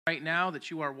right now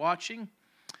that you are watching.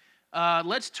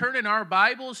 Let's turn in our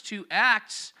Bibles to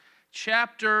Acts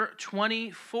chapter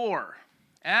 24.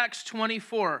 Acts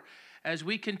 24, as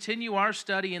we continue our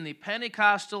study in the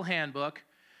Pentecostal Handbook.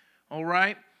 All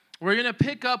right, we're going to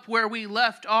pick up where we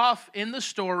left off in the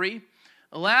story.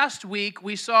 Last week,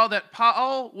 we saw that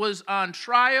Paul was on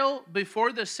trial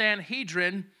before the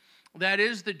Sanhedrin, that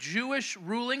is the Jewish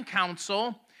ruling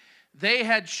council. They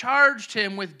had charged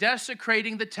him with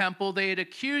desecrating the temple. They had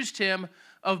accused him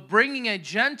of bringing a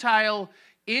Gentile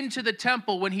into the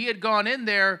temple when he had gone in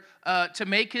there to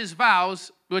make his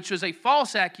vows, which was a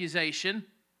false accusation.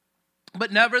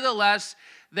 But nevertheless,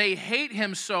 they hate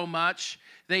him so much.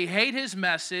 They hate his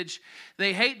message.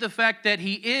 They hate the fact that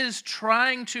he is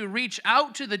trying to reach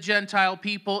out to the Gentile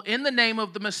people in the name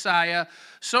of the Messiah,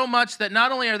 so much that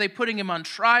not only are they putting him on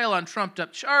trial on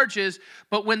trumped-up charges,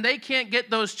 but when they can't get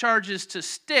those charges to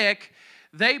stick,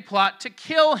 they plot to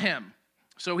kill him.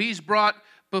 So he's brought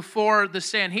before the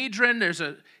Sanhedrin.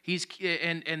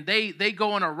 They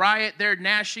go on a riot. They're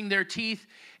gnashing their teeth.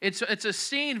 It's a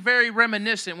scene very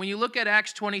reminiscent. When you look at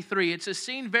Acts 23, it's a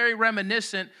scene very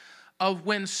reminiscent of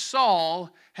when Saul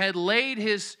had laid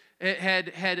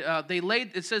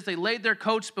it says they laid their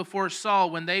coats before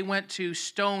Saul when they went to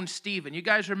stone Stephen. You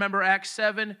guys remember Acts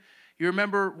 7? You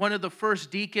remember one of the first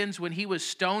deacons when he was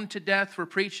stoned to death for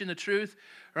preaching the truth,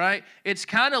 right? It's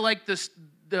kind of like this.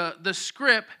 The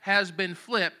script has been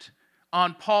flipped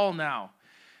on Paul now.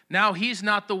 Now he's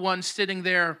not the one sitting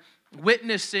there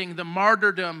witnessing the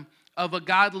martyrdom of a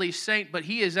godly saint, but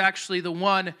he is actually the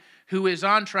one who is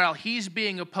on trial. He's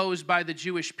being opposed by the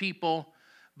Jewish people,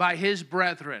 by his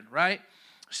brethren, right?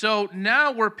 So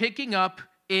now we're picking up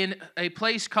in a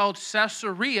place called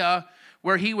Caesarea,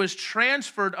 where he was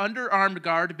transferred under armed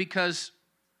guard because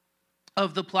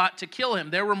of the plot to kill him.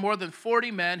 There were more than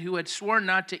 40 men who had sworn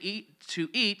not to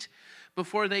eat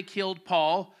before they killed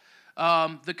Paul.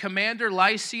 The commander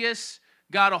Lysias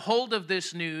got a hold of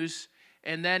this news,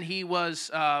 and then he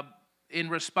was, in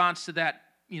response to that,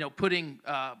 putting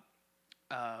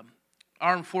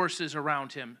armed forces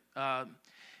around him.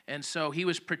 And so he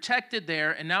was protected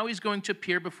there, and now he's going to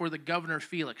appear before the governor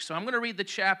Felix. So I'm going to read the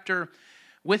chapter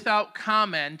without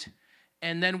comment,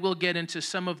 and then we'll get into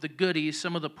some of the goodies,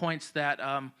 some of the points that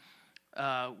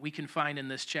we can find in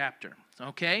this chapter.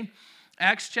 Okay?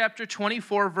 Acts chapter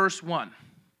 24, verse 1.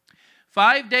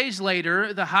 5 days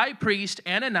later, the high priest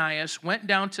Ananias went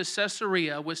down to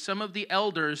Caesarea with some of the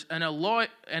elders and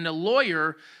a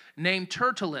lawyer named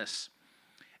Tertullus.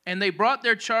 And they brought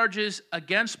their charges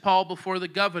against Paul before the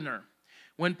governor.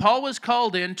 When Paul was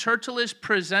called in, Tertullus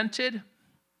presented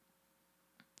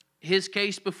his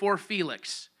case before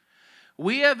Felix.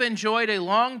 We have enjoyed a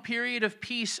long period of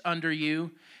peace under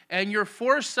you, and your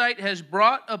foresight has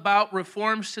brought about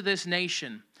reforms to this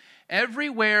nation.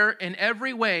 Everywhere, in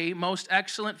every way, most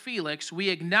excellent Felix, we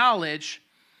acknowledge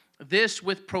this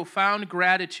with profound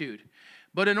gratitude.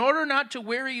 But in order not to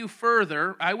weary you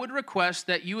further, I would request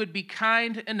that you would be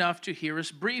kind enough to hear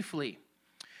us briefly.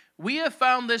 We have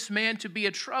found this man to be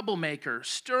a troublemaker,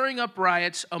 stirring up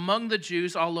riots among the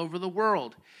Jews all over the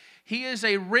world. He is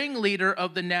a ringleader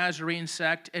of the Nazarene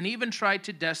sect and even tried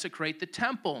to desecrate the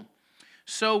temple.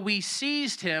 So we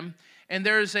seized him, and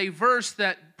there's a verse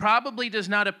that probably does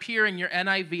not appear in your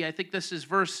NIV. I think this is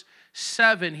verse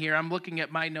 7 here. I'm looking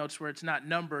at my notes where it's not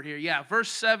numbered here. Yeah,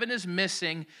 verse 7 is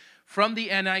missing from the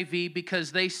NIV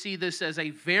because they see this as a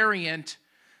variant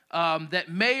that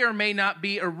may or may not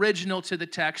be original to the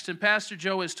text. And Pastor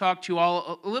Joe has talked to you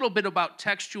all a little bit about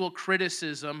textual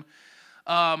criticism.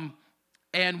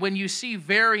 And when you see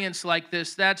variants like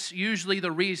this, that's usually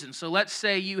the reason. So let's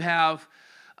say you have,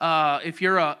 if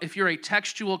you're a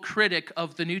textual critic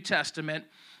of the New Testament,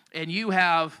 and you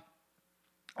have,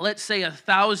 let's say,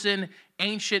 1,000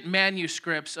 ancient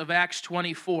manuscripts of Acts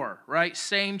 24, right?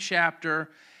 Same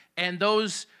chapter. And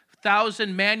those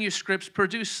 1,000 manuscripts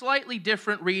produce slightly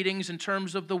different readings in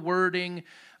terms of the wording,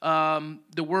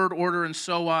 the word order, and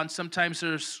so on. Sometimes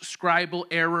there's scribal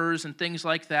errors and things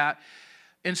like that.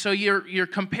 And so you're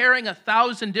comparing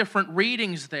 1,000 different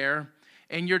readings there,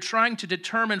 and you're trying to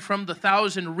determine from the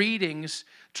 1,000 readings,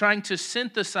 trying to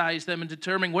synthesize them and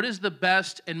determine what is the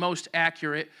best and most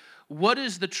accurate, what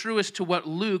is the truest to what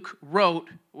Luke wrote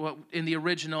in the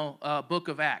original book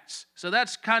of Acts. So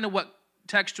that's kind of what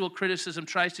textual criticism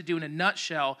tries to do in a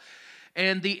nutshell.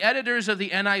 And the editors of the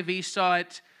NIV saw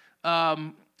it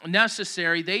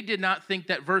necessary. They did not think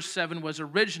that verse 7 was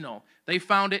original. They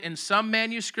found it in some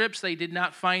manuscripts. They did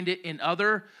not find it in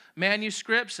other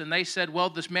manuscripts. And they said, well,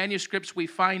 this manuscripts we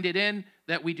find it in,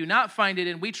 that we do not find it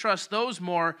in, we trust those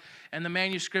more. And the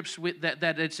manuscripts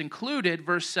that it's included,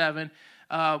 verse 7,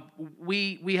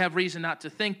 we have reason not to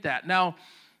think that. Now,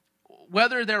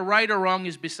 whether they're right or wrong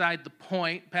is beside the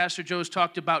point. Pastor Joe's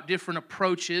talked about different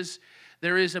approaches.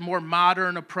 There is a more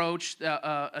modern approach,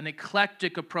 an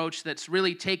eclectic approach that's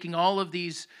really taking all of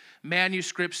these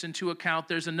manuscripts into account.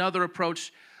 There's another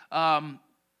approach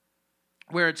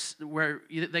where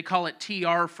they call it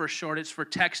TR for short. It's for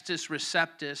Textus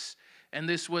Receptus, and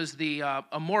this was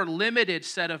a more limited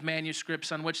set of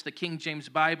manuscripts on which the King James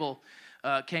Bible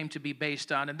came to be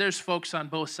based on. And there's folks on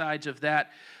both sides of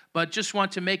that, but just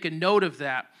want to make a note of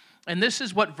that. And this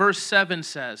is what verse 7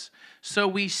 says. So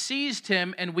we seized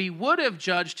him, and we would have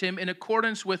judged him in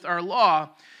accordance with our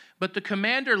law, but the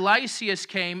commander Lysias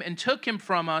came and took him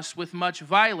from us with much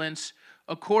violence,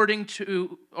 according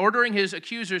to ordering his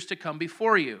accusers to come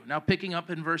before you. Now picking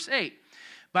up in verse 8.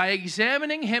 By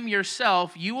examining him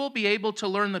yourself, you will be able to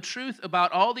learn the truth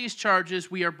about all these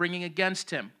charges we are bringing against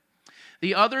him.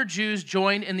 The other Jews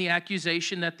joined in the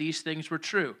accusation that these things were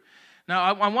true. Now,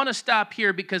 I want to stop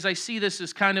here because I see this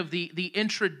as kind of the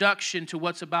introduction to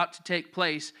what's about to take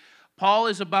place. Paul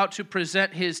is about to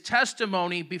present his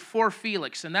testimony before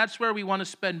Felix, and that's where we want to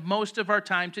spend most of our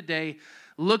time today,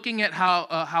 looking at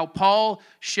how Paul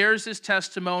shares his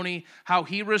testimony, how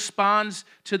he responds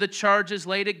to the charges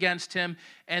laid against him,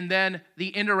 and then the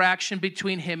interaction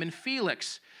between him and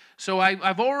Felix. So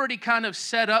I've already kind of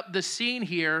set up the scene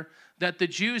here that the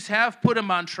Jews have put him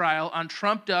on trial on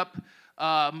trumped-up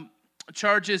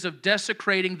charges of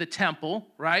desecrating the temple,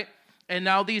 right? And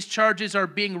now these charges are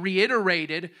being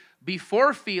reiterated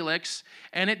before Felix,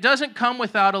 and it doesn't come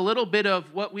without a little bit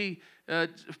of what we,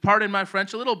 pardon my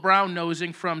French, a little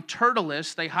brown-nosing from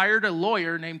Tertullus. They hired a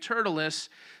lawyer named Tertullus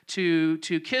to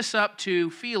kiss up to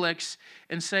Felix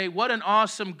and say, what an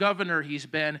awesome governor he's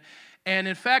been. And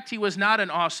in fact, he was not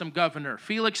an awesome governor.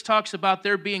 Felix talks about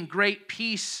there being great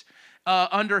peace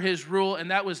under his rule,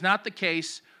 and that was not the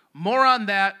case. More on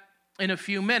that in a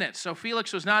few minutes. So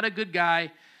Felix was not a good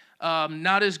guy,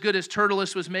 not as good as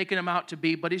Tertullus was making him out to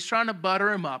be, but he's trying to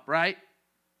butter him up, right?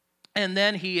 And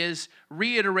then he is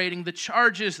reiterating the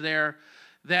charges there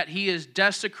that he is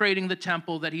desecrating the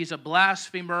temple, that he's a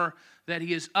blasphemer, that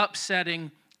he is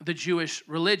upsetting the Jewish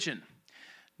religion.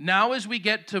 Now as we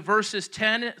get to verses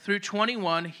 10 through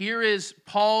 21, here is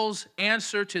Paul's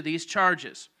answer to these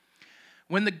charges.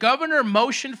 When the governor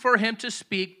motioned for him to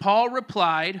speak, Paul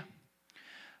replied,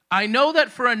 I know that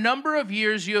for a number of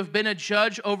years you have been a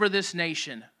judge over this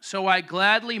nation, so I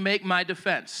gladly make my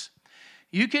defense.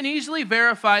 You can easily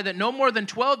verify that no more than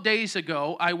 12 days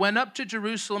ago I went up to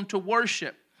Jerusalem to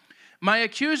worship. My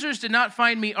accusers did not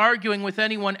find me arguing with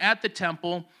anyone at the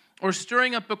temple or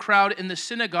stirring up a crowd in the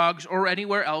synagogues or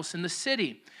anywhere else in the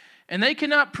city, and they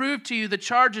cannot prove to you the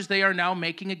charges they are now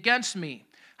making against me.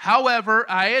 However,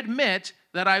 I admit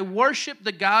that I worship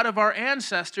the God of our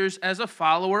ancestors as a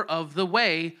follower of the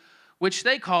way, which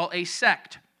they call a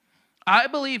sect. I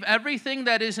believe everything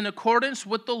that is in accordance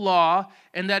with the law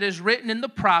and that is written in the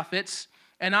prophets,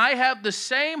 and I have the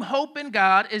same hope in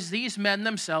God as these men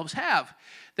themselves have,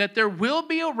 that there will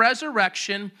be a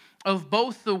resurrection of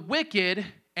both the wicked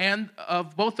and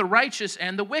of both the righteous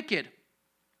and the wicked.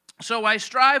 So I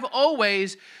strive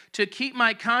always to keep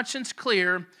my conscience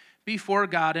clear before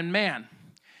God and man.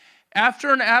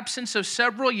 After an absence of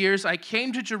several years, I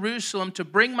came to Jerusalem to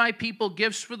bring my people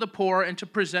gifts for the poor and to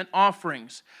present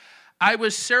offerings. I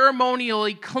was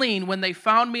ceremonially clean when they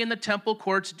found me in the temple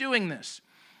courts doing this.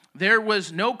 There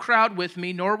was no crowd with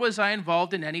me, nor was I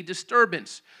involved in any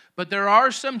disturbance. But there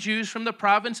are some Jews from the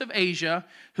province of Asia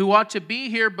who ought to be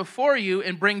here before you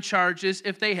and bring charges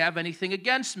if they have anything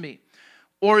against me.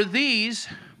 Or these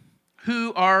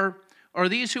who are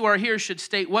here should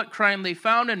state what crime they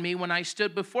found in me when I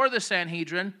stood before the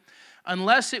Sanhedrin,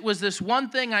 unless it was this one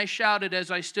thing I shouted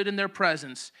as I stood in their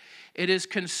presence. It is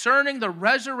concerning the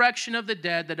resurrection of the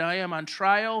dead that I am on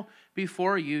trial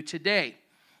before you today.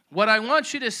 What I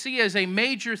want you to see as a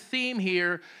major theme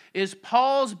here is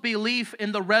Paul's belief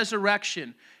in the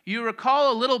resurrection. You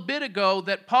recall a little bit ago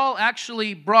that Paul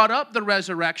actually brought up the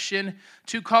resurrection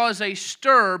to cause a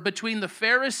stir between the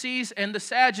Pharisees and the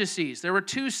Sadducees. There were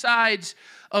two sides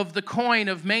of the coin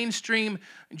of mainstream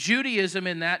Judaism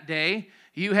in that day.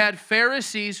 You had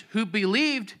Pharisees who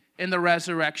believed in the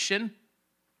resurrection,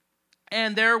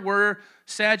 and there were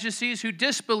Sadducees who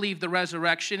disbelieved the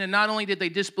resurrection. And not only did they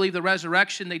disbelieve the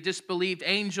resurrection, they disbelieved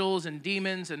angels and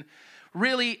demons and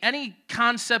really any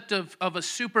concept of a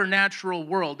supernatural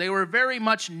world. They were very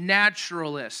much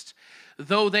naturalist,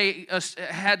 though they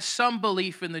had some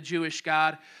belief in the Jewish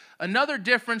God. Another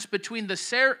difference between the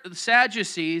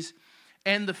Sadducees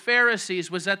and the Pharisees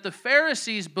was that the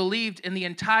Pharisees believed in the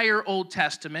entire Old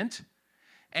Testament,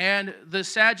 And the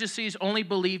Sadducees only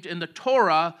believed in the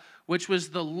Torah,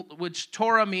 which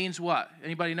Torah means what?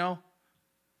 Anybody know?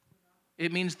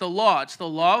 It means the law. It's the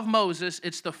law of Moses.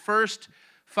 It's the first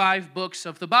 5 books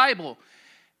of the Bible.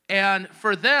 And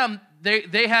for them,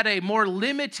 they had a more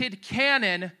limited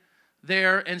canon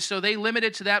there, and so they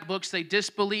limited to that books. They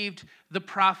disbelieved the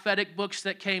prophetic books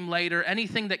that came later.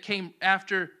 Anything that came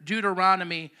after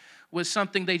Deuteronomy was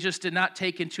something they just did not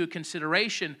take into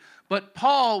consideration. But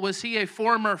Paul, was he a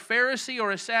former Pharisee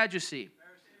or a Sadducee?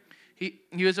 He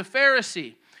was a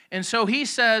Pharisee. And so he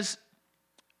says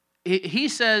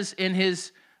in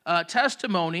his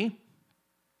testimony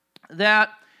that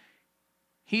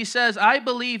he says, I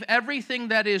believe everything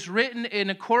that is written in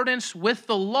accordance with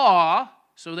the law.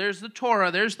 So there's the Torah,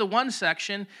 there's the one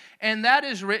section, and that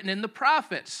is written in the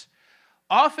prophets.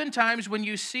 Oftentimes when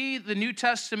you see the New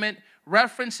Testament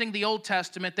referencing the Old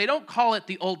Testament, they don't call it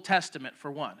the Old Testament,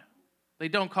 for one. They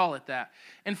don't call it that.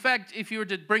 In fact, if you were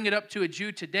to bring it up to a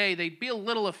Jew today, they'd be a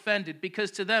little offended because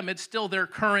to them it's still their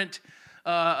current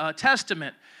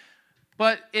testament.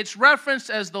 But it's referenced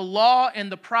as the law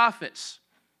and the prophets.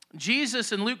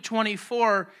 Jesus in Luke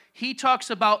 24, he talks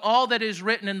about all that is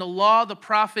written in the law, the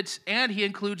prophets, and he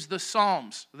includes the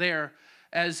Psalms there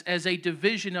as a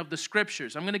division of the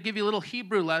Scriptures. I'm going to give you a little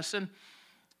Hebrew lesson.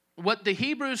 What the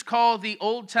Hebrews call the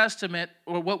Old Testament,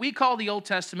 or what we call the Old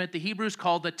Testament, the Hebrews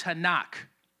call the Tanakh.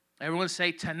 Everyone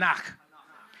say Tanakh.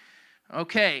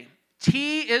 Okay.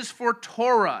 T is for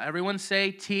Torah. Everyone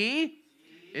say T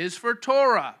is for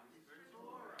Torah.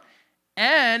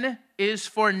 N is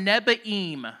for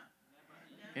Nebaim.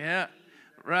 Yeah,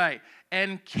 right.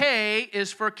 And K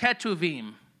is for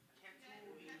Ketuvim.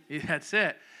 Yeah, that's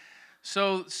it.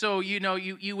 So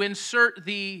you insert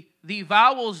the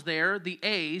vowels there, the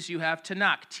A's, you have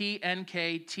Tanakh,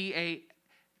 T-N-K,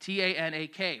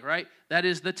 T-A-N-A-K, right? That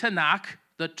is the Tanakh,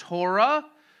 the Torah,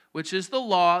 which is the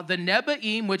law, the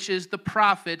Nebaim, which is the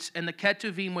prophets, and the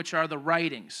Ketuvim, which are the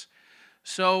writings.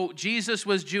 So Jesus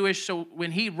was Jewish, so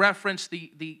when he referenced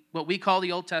the what we call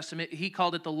the Old Testament, he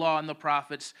called it the law and the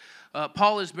prophets.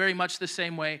 Paul is very much the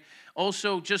same way.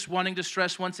 Also, just wanting to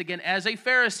stress once again, as a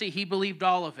Pharisee, he believed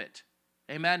all of it.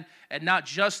 Amen? And not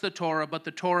just the Torah, but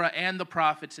the Torah and the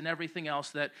prophets and everything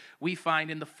else that we find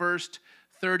in the first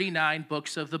 39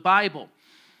 books of the Bible.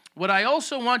 What I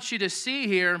also want you to see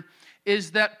here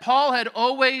is that Paul had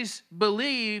always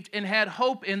believed and had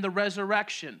hope in the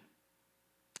resurrection.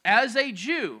 As a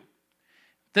Jew,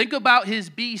 think about his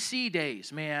BC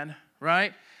days, man,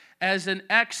 right? As an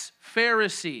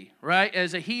ex-Pharisee, right?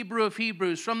 As a Hebrew of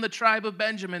Hebrews from the tribe of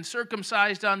Benjamin,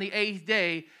 circumcised on the 8th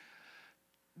day,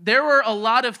 there were a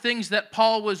lot of things that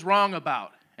Paul was wrong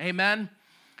about, amen?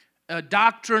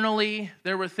 Doctrinally,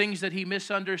 there were things that he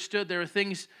misunderstood. There were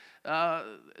things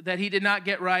that he did not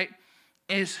get right.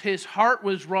 His heart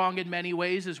was wrong in many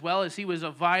ways, as well as he was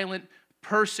a violent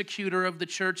persecutor of the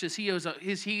church, as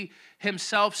he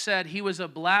himself said, he was a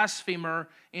blasphemer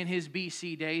in his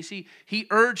BC days. He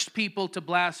urged people to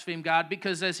blaspheme God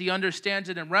because, as he understands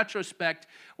it in retrospect,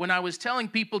 when I was telling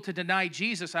people to deny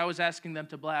Jesus, I was asking them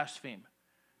to blaspheme.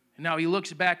 And now he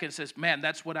looks back and says, man,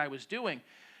 that's what I was doing.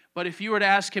 But if you were to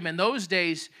ask him in those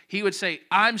days, he would say,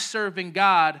 I'm serving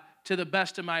God to the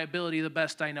best of my ability, the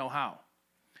best I know how.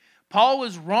 Paul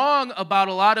was wrong about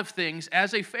a lot of things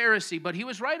as a Pharisee, but he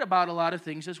was right about a lot of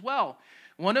things as well.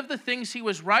 One of the things he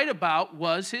was right about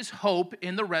was his hope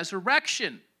in the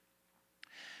resurrection.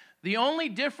 The only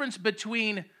difference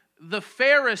between the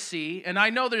Pharisee, and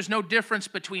I know there's no difference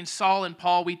between Saul and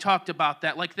Paul, we talked about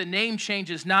that, like the name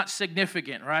change is not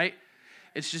significant, right?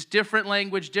 It's just different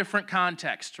language, different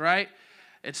context, right?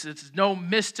 It's no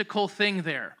mystical thing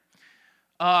there.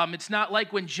 It's not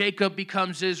like when Jacob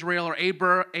becomes Israel or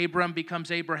Abram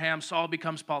becomes Abraham, Saul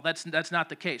becomes Paul. That's not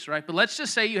the case, right? But let's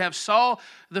just say you have Saul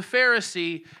the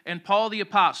Pharisee and Paul the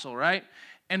apostle, right?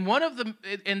 And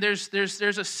there's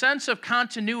a sense of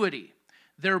continuity.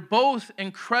 They're both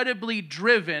incredibly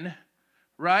driven,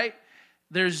 right?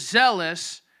 They're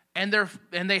zealous, and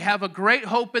they have a great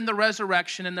hope in the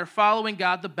resurrection, and they're following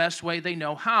God the best way they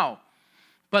know how.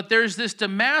 But there's this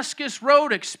Damascus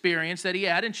Road experience that he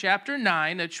had in chapter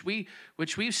 9,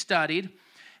 which we've studied,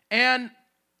 and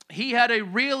he had a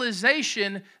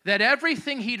realization that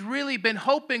everything he'd really been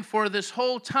hoping for this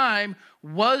whole time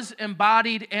was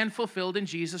embodied and fulfilled in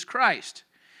Jesus Christ.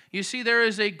 You see, there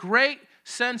is a great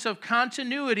sense of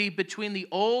continuity between the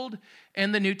Old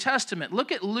and the New Testament.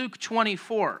 Look at Luke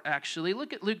 24, actually.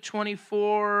 Look at Luke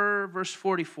 24, verse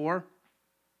 44.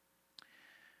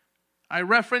 I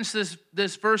referenced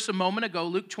this verse a moment ago,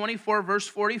 Luke 24, verse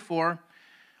 44.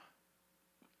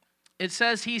 It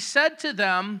says, he said to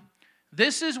them,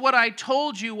 This is what I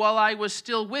told you while I was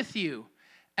still with you.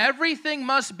 Everything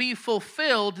must be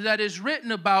fulfilled that is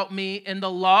written about me in the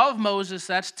law of Moses,"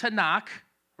 that's Tanakh,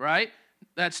 right?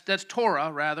 That's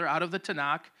Torah, rather, out of the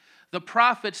Tanakh. "The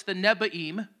prophets, the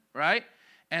Nebi'im," right?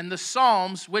 "And the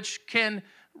Psalms," which can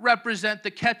represent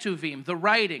the Ketuvim, the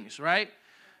writings, right?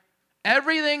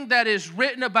 Everything that is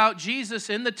written about Jesus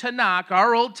in the Tanakh,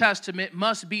 our Old Testament,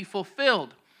 must be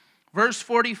fulfilled. Verse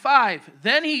 45,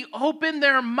 "Then he opened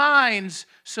their minds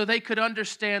so they could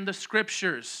understand the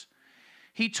scriptures.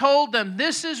 He told them,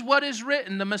 'This is what is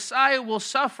written. The Messiah will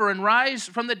suffer and rise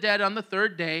from the dead on the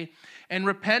third day, and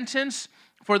repentance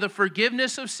for the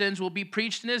forgiveness of sins will be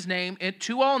preached in his name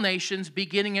to all nations,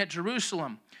 beginning at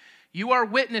Jerusalem. You are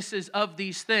witnesses of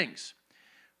these things.'"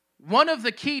 One of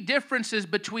the key differences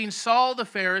between Saul the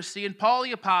Pharisee and Paul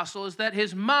the Apostle is that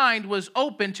his mind was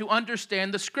open to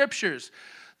understand the scriptures.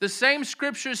 The same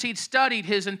scriptures he'd studied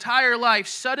his entire life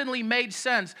suddenly made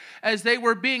sense as they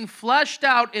were being fleshed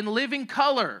out in living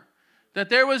color. That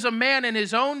there was a man in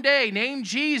his own day named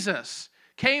Jesus,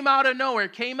 came out of nowhere,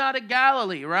 came out of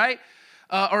Galilee, right?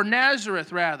 Or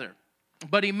Nazareth, rather.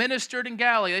 But he ministered in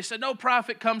Galilee. They said, no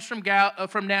prophet comes from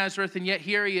Nazareth, and yet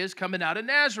here he is coming out of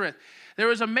Nazareth. There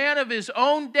was a man of his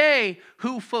own day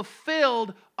who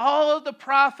fulfilled all of the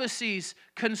prophecies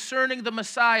concerning the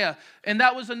Messiah. And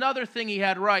that was another thing he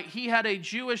had right. He had a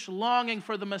Jewish longing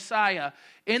for the Messiah.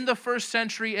 In the first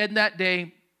century, in that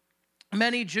day,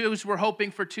 many Jews were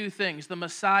hoping for two things, the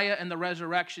Messiah and the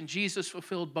resurrection. Jesus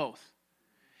fulfilled both.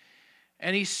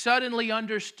 And he suddenly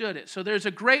understood it. So there's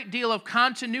a great deal of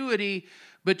continuity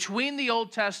between the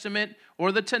Old Testament,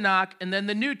 or the Tanakh, and then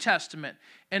the New Testament.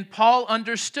 And Paul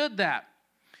understood that.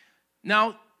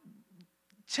 Now,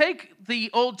 take the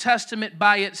Old Testament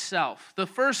by itself, the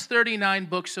first 39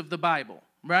 books of the Bible,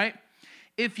 right?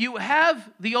 If you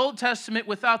have the Old Testament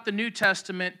without the New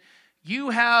Testament,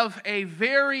 you have a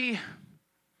very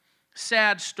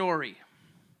sad story.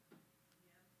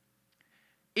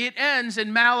 It ends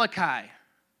in Malachi.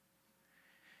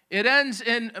 It ends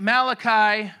in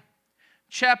Malachi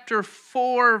chapter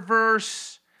 4,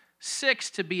 verse 6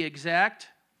 to be exact.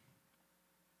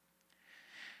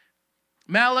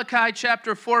 Malachi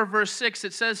chapter 4, verse 6,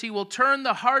 it says, "He will turn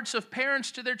the hearts of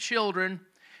parents to their children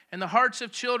and the hearts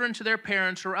of children to their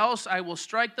parents, or else I will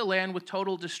strike the land with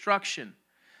total destruction."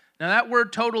 Now that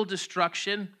word total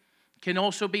destruction can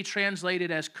also be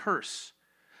translated as curse.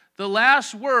 The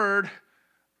last word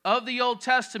of the Old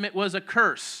Testament was a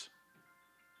curse.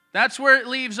 That's where it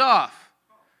leaves off.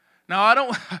 Now, I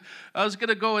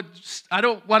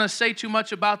don't want to say too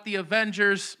much about the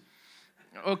Avengers,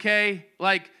 okay?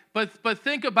 But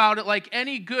think about it like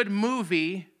any good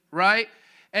movie, right?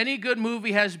 Any good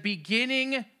movie has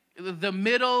beginning, the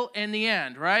middle, and the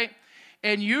end, right?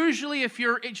 And usually if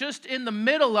you're just in the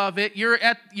middle of it, you're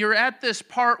at this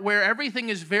part where everything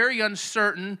is very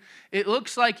uncertain. It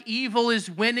looks like evil is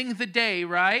winning the day,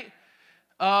 right?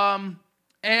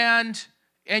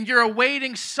 And you're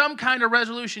awaiting some kind of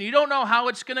resolution. You don't know how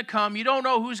it's going to come. You don't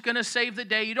know who's going to save the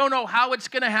day. You don't know how it's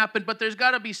going to happen, but there's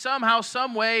got to be somehow,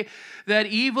 some way that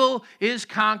evil is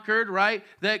conquered, right?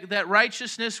 That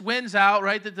righteousness wins out,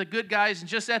 right? That the good guys, and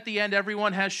just at the end,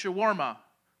 everyone has shawarma,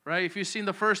 right? If you've seen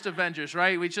the first Avengers,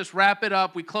 right? We just wrap it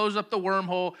up. We close up the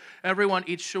wormhole. Everyone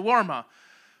eats shawarma,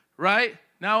 right?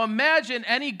 Now imagine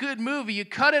any good movie. You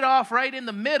cut it off right in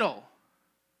the middle.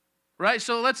 Right,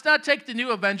 so let's not take the new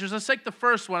Avengers. Let's take the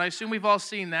first one. I assume we've all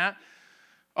seen that.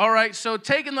 All right, so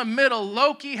taking the middle,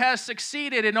 Loki has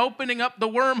succeeded in opening up the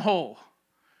wormhole.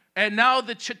 And now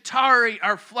the Chitauri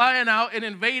are flying out and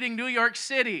invading New York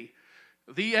City.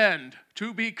 The end.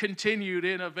 To be continued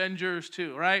in Avengers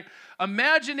 2, right?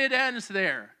 Imagine it ends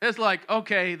there. It's like,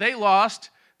 okay, they lost.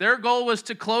 Their goal was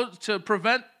to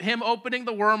prevent him opening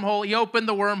the wormhole. He opened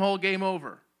the wormhole, game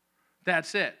over.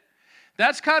 That's it.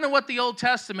 That's kind of what the Old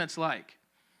Testament's like.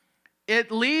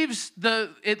 It leaves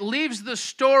the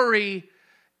story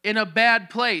in a bad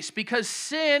place because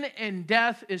sin and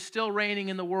death is still reigning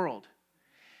in the world.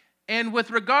 And with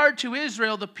regard to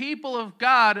Israel, the people of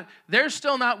God, they're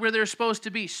still not where they're supposed to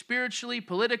be spiritually,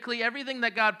 politically, everything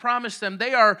that God promised them.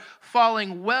 They are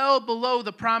falling well below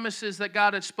the promises that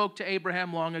God had spoke to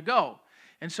Abraham long ago.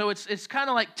 And so it's kind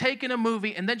of like taking a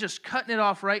movie and then just cutting it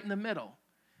off right in the middle.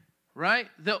 Right?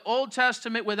 The Old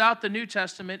Testament without the New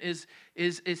Testament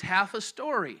is half a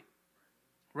story.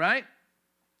 Right?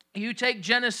 You take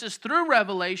Genesis through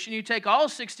Revelation, you take all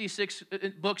 66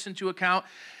 books into account,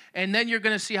 and then you're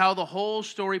going to see how the whole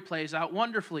story plays out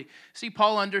wonderfully. See,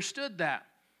 Paul understood that.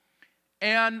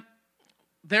 And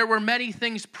there were many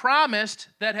things promised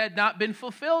that had not been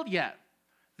fulfilled yet.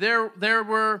 There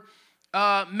were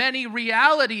many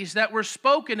realities that were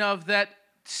spoken of that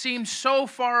seemed so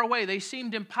far away. They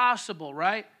seemed impossible,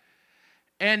 right?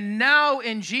 And now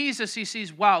in Jesus, he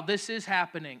sees, wow, this is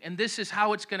happening, and this is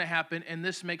how it's going to happen, and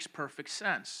this makes perfect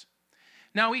sense.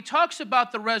 Now, he talks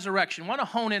about the resurrection. I want to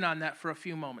hone in on that for a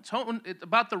few moments.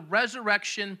 About the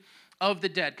resurrection of the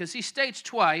dead, because he states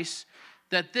twice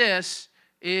that this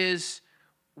is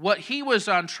what he was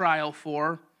on trial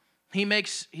for. He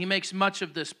makes much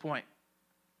of this point.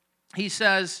 He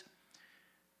says,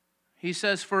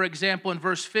 for example, in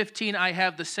verse 15, I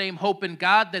have the same hope in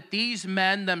God that these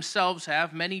men themselves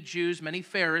have, many Jews, many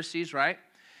Pharisees, right?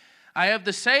 I have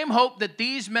the same hope that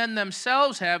these men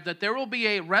themselves have, that there will be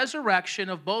a resurrection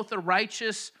of both the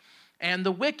righteous and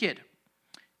the wicked.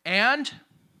 And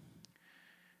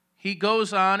he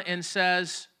goes on and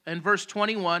says in verse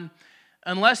 21,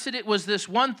 unless it was this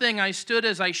one thing I stood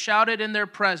as I shouted in their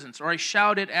presence, or I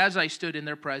shouted as I stood in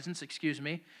their presence,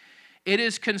 it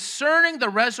is concerning the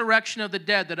resurrection of the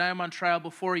dead that I am on trial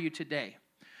before you today.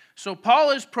 So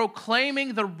Paul is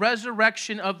proclaiming the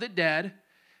resurrection of the dead,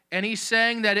 and he's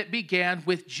saying that it began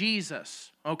with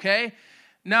Jesus, okay?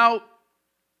 Now,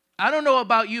 I don't know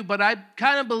about you, but I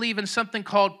kind of believe in something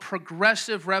called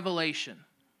progressive revelation,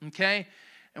 okay?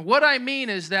 And what I mean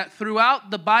is that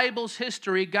throughout the Bible's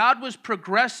history, God was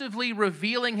progressively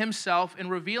revealing himself and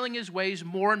revealing his ways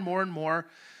more and more and more.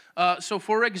 So,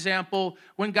 for example,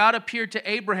 when God appeared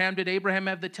to Abraham, did Abraham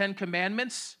have the 10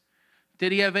 Commandments?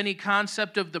 Did he have any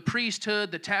concept of the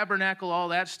priesthood, the tabernacle, all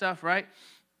that stuff, right?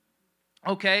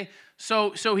 Okay,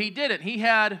 so he didn't. He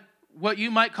had what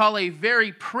you might call a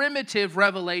very primitive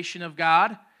revelation of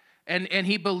God, and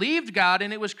he believed God,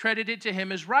 and it was credited to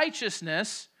him as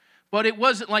righteousness, but it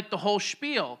wasn't like the whole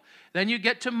spiel. Then you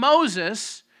get to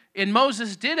Moses, and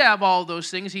Moses did have all those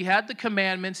things. He had the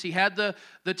commandments, he had the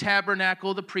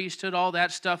tabernacle, the priesthood, all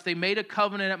that stuff. They made a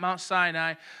covenant at Mount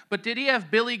Sinai, but did he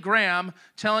have Billy Graham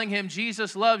telling him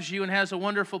Jesus loves you and has a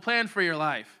wonderful plan for your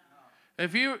life?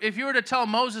 If you were to tell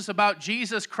Moses about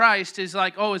Jesus Christ, he's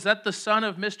like, oh, is that the son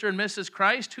of Mr. and Mrs.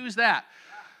 Christ? Who's that?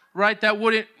 Right? That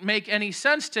wouldn't make any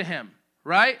sense to him,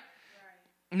 right?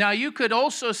 Now, you could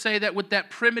also say that with that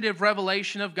primitive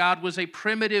revelation of God was a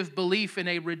primitive belief in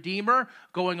a Redeemer,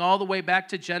 going all the way back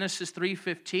to Genesis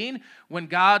 3:15, when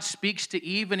God speaks to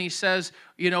Eve and he says,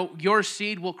 your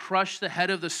seed will crush the head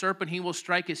of the serpent, he will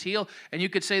strike his heel. And you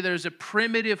could say there's a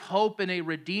primitive hope in a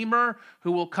Redeemer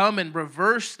who will come and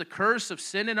reverse the curse of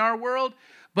sin in our world.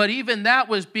 But even that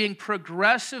was being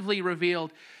progressively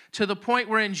revealed to the point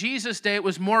where in Jesus' day it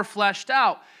was more fleshed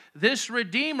out. This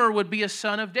Redeemer would be a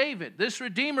son of David. This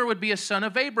Redeemer would be a son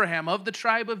of Abraham, of the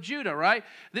tribe of Judah, right?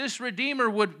 This Redeemer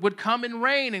would come and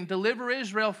reign and deliver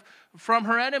Israel from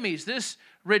her enemies. This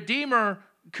Redeemer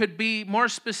could be more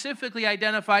specifically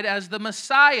identified as the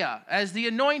Messiah, as the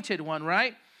anointed one,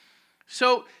 right?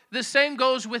 So the same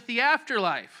goes with the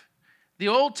afterlife. The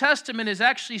Old Testament is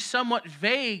actually somewhat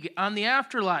vague on the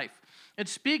afterlife. It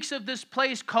speaks of this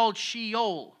place called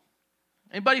Sheol.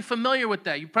 Anybody familiar with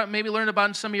that? You probably maybe learned about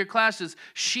in some of your classes.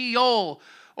 Sheol,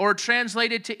 or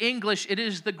translated to English, it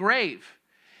is the grave.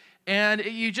 And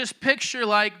you just picture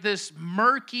like this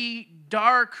murky,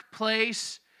 dark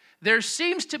place. There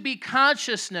seems to be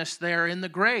consciousness there in the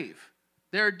grave.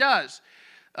 There it does.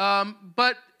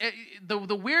 But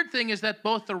the weird thing is that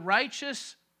both the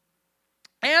righteous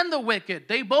and the wicked,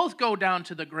 they both go down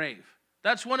to the grave.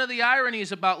 That's one of the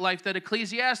ironies about life that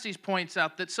Ecclesiastes points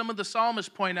out, that some of the psalmists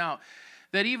point out.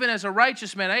 That even as a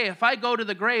righteous man, hey, if I go to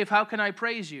the grave, how can I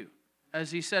praise you?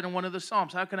 As he said in one of the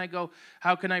Psalms, how can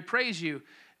I praise you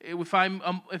if I'm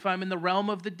in the realm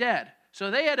of the dead?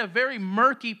 So they had a very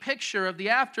murky picture of the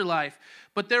afterlife,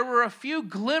 but there were a few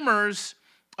glimmers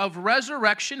of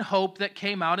resurrection hope that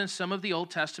came out in some of the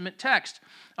Old Testament text.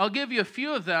 I'll give you a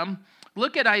few of them.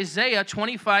 Look at Isaiah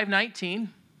 25:19.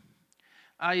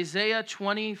 Isaiah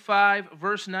 25,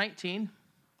 verse 19.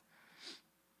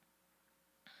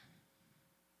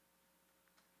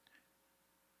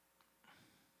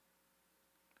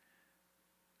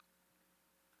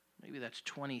 Maybe that's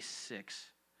 26.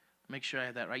 Make sure I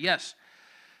have that right. Yes.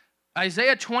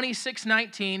 Isaiah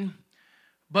 26:19.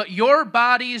 But your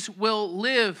bodies will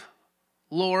live,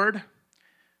 Lord.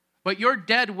 But your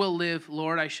dead will live,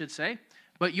 Lord, I should say.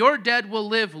 But your dead will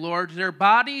live, Lord. Their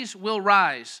bodies will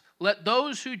rise. Let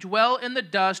those who dwell in the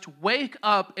dust wake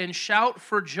up and shout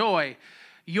for joy.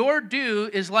 Your dew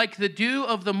is like the dew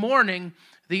of the morning.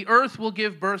 The earth will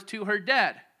give birth to her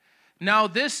dead. Now,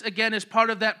 this, again, is part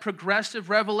of that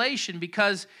progressive revelation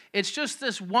because it's just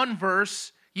this one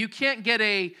verse. You can't get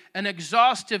an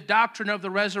exhaustive doctrine of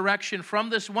the resurrection from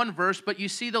this one verse, but you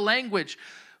see the language.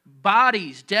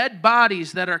 bodies, dead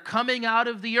bodies that are coming out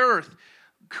of the earth,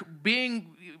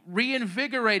 being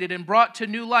reinvigorated and brought to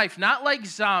new life. Not like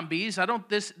zombies.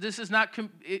 This is not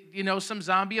some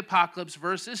zombie apocalypse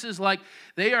verse. This is like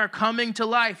they are coming to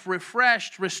life,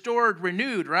 refreshed, restored,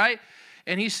 renewed, right?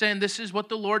 And he's saying this is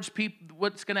what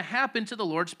what's going to happen to the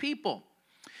Lord's people.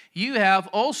 You have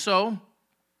also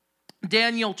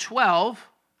Daniel 12,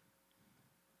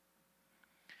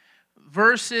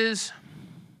 verses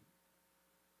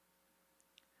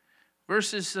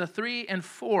 3 and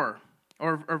 4,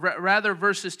 or rather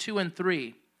verses 2 and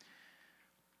 3.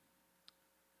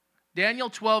 Daniel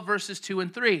 12, verses 2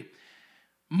 and 3.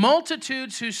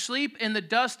 Multitudes who sleep in the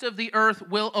dust of the earth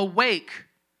will awake,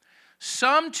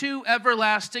 some to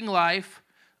everlasting life,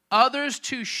 others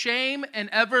to shame and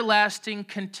everlasting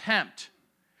contempt.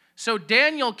 So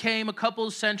Daniel came a couple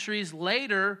of centuries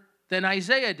later than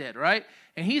Isaiah did, right?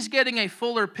 And he's getting a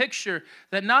fuller picture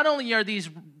that not only are these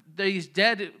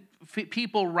dead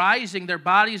people rising, their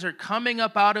bodies are coming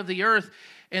up out of the earth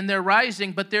and they're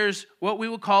rising, but there's what we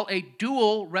would call a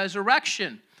dual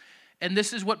resurrection. And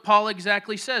this is what Paul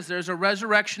exactly says. There's a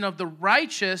resurrection of the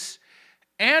righteous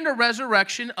and a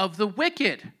resurrection of the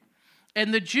wicked.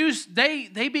 And the Jews, they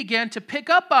began to pick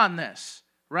up on this,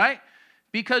 right?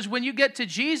 Because when you get to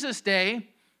Jesus' day,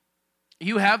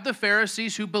 you have the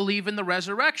Pharisees who believe in the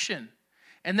resurrection.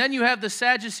 And then you have the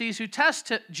Sadducees who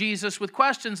test Jesus with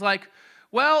questions like,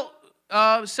 well,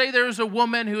 say there's a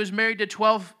woman who is married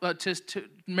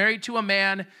married to a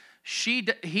man,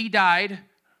 he died,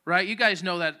 right? You guys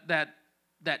know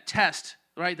that test,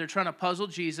 right? They're trying to puzzle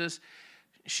Jesus.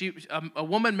 A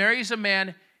woman marries a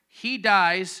man, he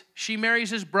dies, she marries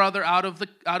his brother out of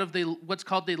the what's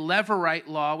called the Levirate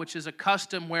law, which is a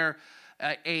custom where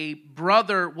a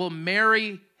man will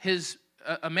marry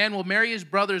his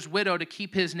brother's widow to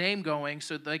keep his name going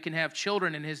so they can have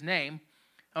children in his name.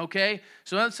 Okay?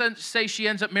 So let's say she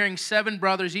ends up marrying 7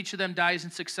 brothers, each of them dies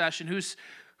in succession. Whose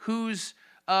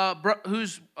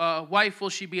wife will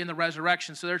she be in the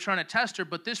resurrection? So they're trying to test her,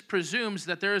 but this presumes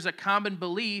that there is a common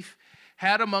belief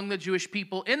had among the Jewish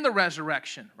people in the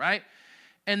resurrection, right?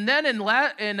 And then in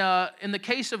the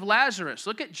case of Lazarus,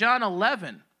 look at John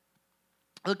 11.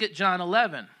 Look at John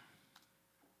 11.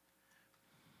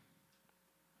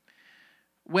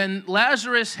 When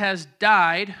Lazarus has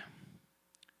died,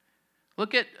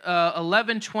 look at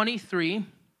 11:23.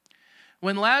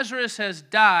 When Lazarus has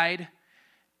died,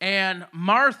 and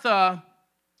Martha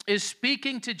is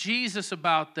speaking to Jesus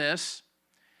about this,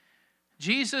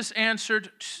 Jesus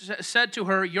said to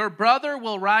her, "Your brother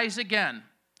will rise again."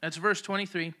 That's verse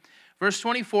 23. Verse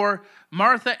 24,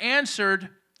 Martha answered,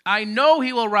 "I know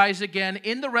he will rise again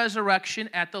in the resurrection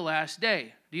at the last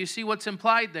day." Do you see what's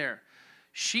implied there?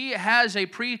 She has a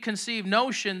preconceived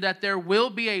notion that there will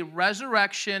be a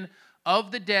resurrection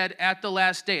of the dead at the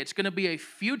last day. It's going to be a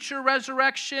future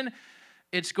resurrection.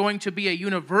 It's going to be a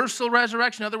universal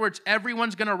resurrection. In other words,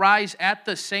 everyone's going to rise at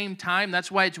the same time.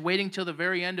 That's why it's waiting till the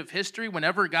very end of history.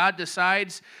 Whenever God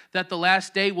decides that the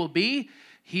last day will be,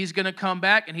 he's going to come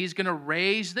back and he's going to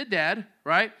raise the dead,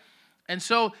 right? And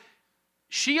so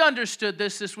she understood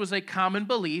this. This was a common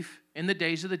belief in the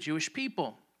days of the Jewish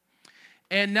people.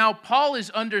 And now Paul is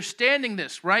understanding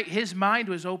this, right? His mind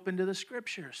was open to the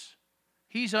scriptures.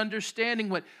 He's understanding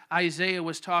what Isaiah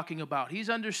was talking about. He's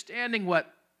understanding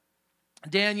what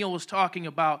Daniel was talking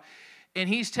about. And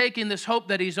he's taking this hope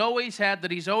that he's always had,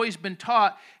 that he's always been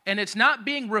taught, and it's not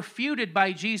being refuted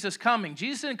by Jesus coming.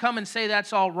 Jesus didn't come and say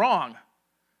that's all wrong.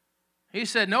 He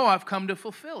said, no, I've come to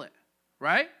fulfill it,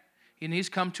 right? And he's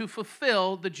come to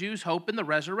fulfill the Jews' hope in the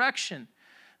resurrection.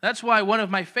 That's why one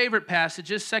of my favorite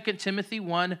passages, 2 Timothy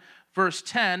 1, verse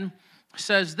 10,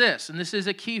 says this, and this is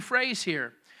a key phrase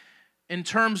here, in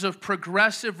terms of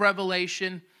progressive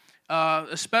revelation,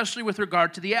 especially with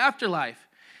regard to the afterlife.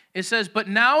 It says, "But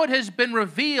now it has been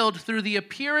revealed through the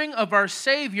appearing of our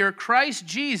Savior, Christ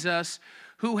Jesus,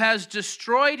 who has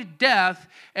destroyed death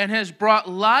and has brought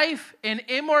life and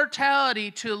immortality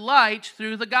to light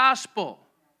through the gospel."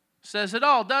 Says it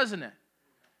all, doesn't it?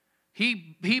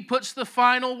 He puts the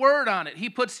final word on it. He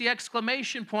puts the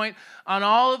exclamation point on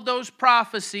all of those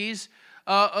prophecies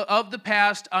of the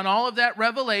past, on all of that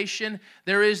revelation.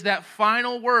 There is that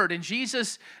final word. And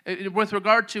Jesus, with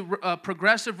regard to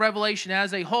progressive revelation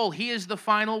as a whole, he is the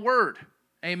final word.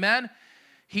 Amen?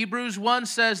 Hebrews 1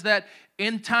 says that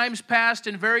in times past,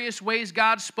 in various ways,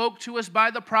 God spoke to us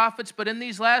by the prophets, but in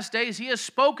these last days, he has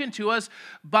spoken to us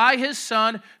by his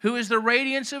Son, who is the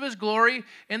radiance of his glory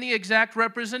and the exact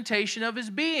representation of his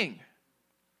being.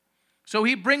 So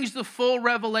he brings the full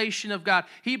revelation of God.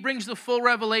 He brings the full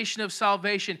revelation of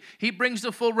salvation. He brings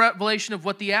the full revelation of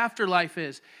what the afterlife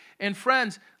is. And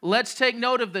friends, let's take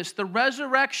note of this. The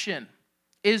resurrection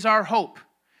is our hope.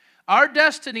 Our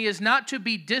destiny is not to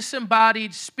be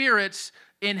disembodied spirits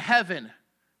in heaven,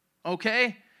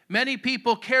 okay? Many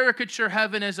people caricature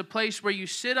heaven as a place where you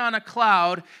sit on a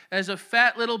cloud as a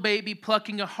fat little baby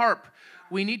plucking a harp.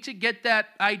 We need to get that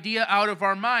idea out of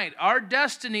our mind. Our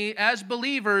destiny as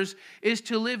believers is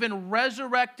to live in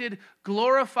resurrected,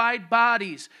 glorified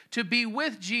bodies, to be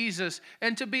with Jesus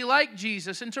and to be like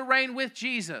Jesus and to reign with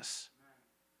Jesus,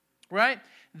 right?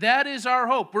 That is our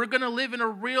hope. We're going to live in a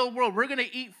real world. We're going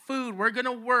to eat food. We're going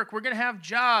to work. We're going to have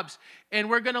jobs. And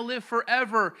we're going to live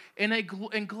forever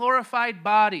in glorified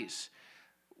bodies.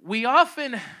 We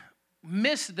often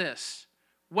miss this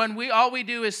when all we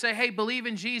do is say, hey, believe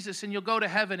in Jesus and you'll go to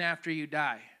heaven after you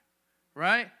die,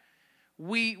 right?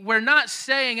 We're not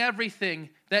saying everything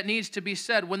that needs to be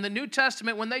said. When the New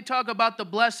Testament, when they talk about the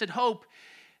blessed hope,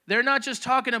 they're not just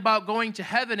talking about going to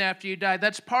heaven after you die.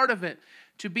 That's part of it.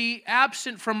 To be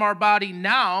absent from our body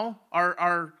now,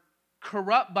 our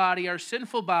corrupt body, our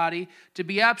sinful body, to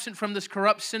be absent from this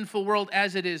corrupt, sinful world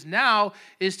as it is now,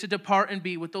 is to depart and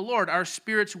be with the Lord. Our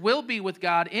spirits will be with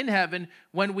God in heaven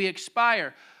when we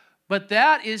expire. But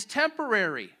that is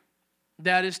temporary.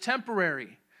 That is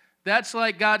temporary. That's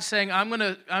like God saying, I'm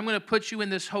gonna put you in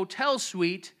this hotel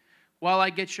suite while I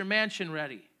get your mansion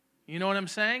ready. You know what I'm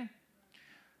saying?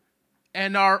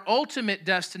 And our ultimate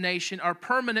destination, our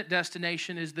permanent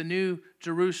destination, is the new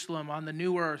Jerusalem on the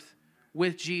new earth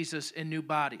with Jesus in new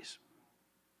bodies.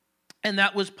 And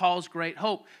that was Paul's great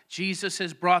hope. Jesus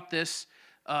has brought this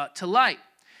to light.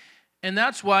 And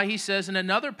that's why he says in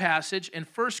another passage in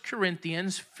 1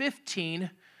 Corinthians 15,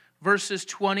 verses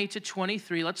 20 to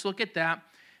 23, let's look at that.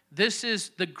 This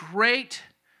is the great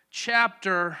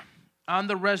chapter on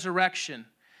the resurrection.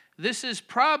 This is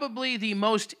probably the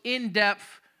most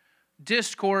in-depth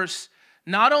discourse,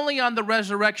 not only on the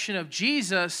resurrection of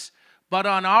Jesus, but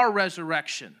on our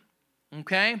resurrection.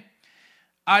 Okay?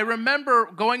 I remember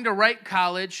going to Wright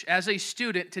College as a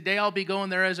student. Today I'll be going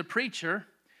there as a preacher.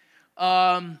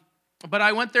 But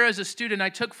I went there as a student. I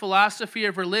took philosophy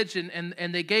of religion,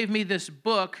 and they gave me this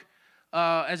book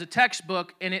as a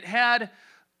textbook, and it had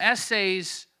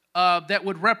essays that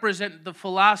would represent the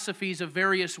philosophies of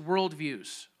various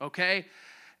worldviews, okay?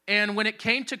 And when it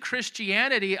came to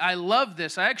Christianity, I love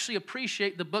this. I actually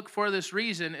appreciate the book for this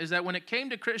reason, is that when it came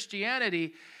to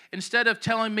Christianity, instead of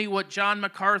telling me what John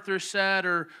MacArthur said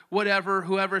or whatever,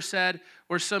 whoever said,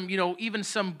 or some, even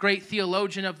some great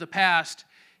theologian of the past,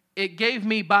 it gave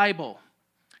me Bible.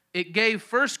 It gave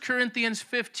 1 Corinthians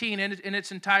 15 in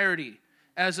its entirety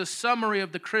as a summary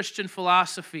of the Christian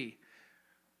philosophy.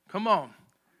 Come on.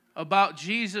 About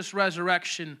Jesus'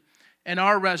 resurrection and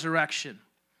our resurrection.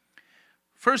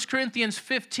 1 Corinthians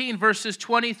 15, verses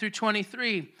 20 through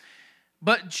 23.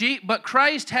 But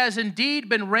Christ has indeed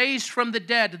been raised from the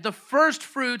dead, the first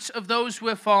fruits of those who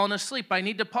have fallen asleep. I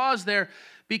need to pause there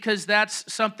because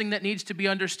that's something that needs to be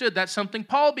understood. That's something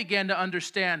Paul began to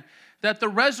understand, that the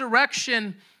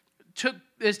resurrection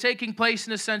is taking place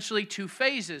in essentially two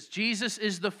phases. Jesus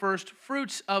is the first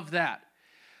fruits of that.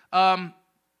 And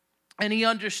he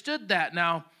understood that.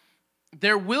 Now,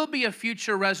 there will be a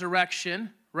future resurrection,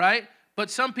 right? But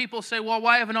some people say, well,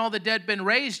 why haven't all the dead been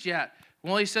raised yet?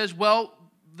 Well, he says, well,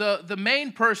 the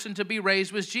main person to be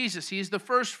raised was Jesus. He is the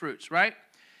first fruits, right?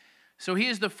 So he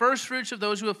is the first fruits of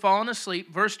those who have fallen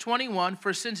asleep. Verse 21,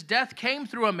 for since death came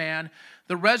through a man,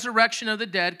 the resurrection of the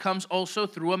dead comes also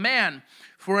through a man.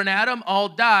 For in Adam all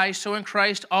die, so in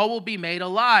Christ all will be made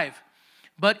alive.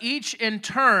 But each in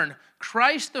turn,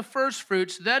 Christ the first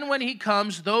fruits, then when he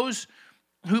comes, those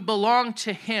who belong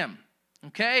to him.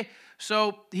 Okay?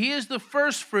 So he is the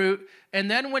first fruit,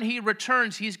 and then when he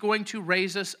returns, he's going to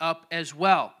raise us up as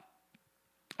well.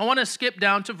 I want to skip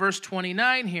down to verse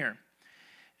 29 here,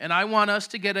 and I want us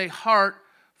to get a heart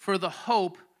for the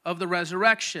hope of the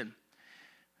resurrection.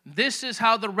 This is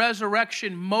how the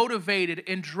resurrection motivated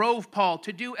and drove Paul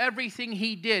to do everything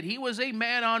he did. He was a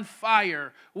man on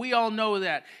fire. We all know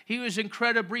that. He was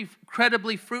incredibly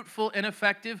fruitful and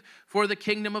effective for the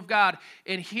kingdom of God.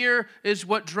 And here is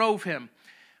what drove him.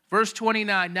 Verse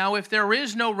 29, now if there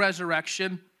is no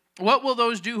resurrection, what will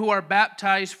those do who are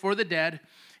baptized for the dead?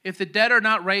 If the dead are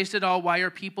not raised at all, why are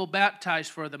people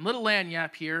baptized for them? Little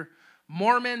lagniappe here.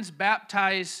 Mormons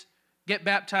get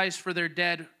baptized for their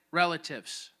dead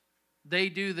relatives. They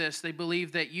do this. They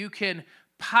believe that you can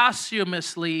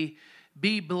posthumously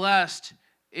be blessed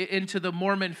into the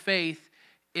Mormon faith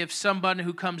if someone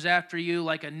who comes after you,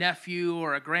 like a nephew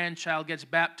or a grandchild, gets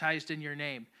baptized in your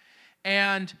name.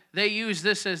 And they use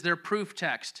this as their proof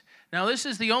text. Now, this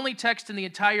is the only text in the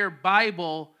entire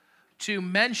Bible to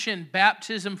mention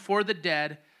baptism for the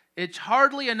dead. It's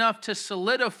hardly enough to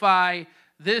solidify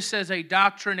this as a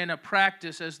doctrine and a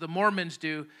practice as the Mormons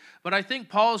do, but I think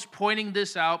Paul's pointing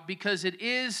this out because it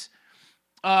is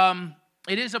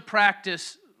a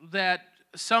practice that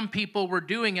some people were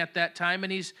doing at that time,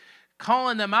 and he's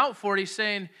calling them out for it. He's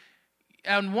saying,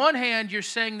 on one hand, you're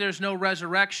saying there's no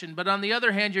resurrection, but on the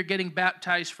other hand, you're getting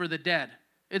baptized for the dead.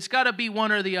 It's got to be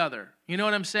one or the other. You know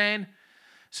what I'm saying?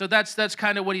 So that's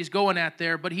kind of what he's going at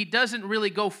there, but he doesn't really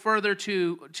go further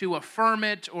to affirm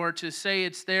it or to say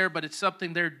it's there, but it's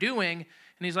something they're doing.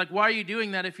 And he's like, why are you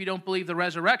doing that if you don't believe the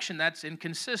resurrection? That's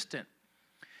inconsistent.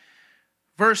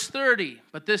 Verse 30,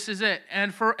 but this is it.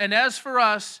 And as for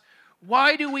us,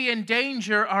 why do we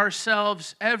endanger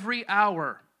ourselves every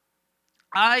hour?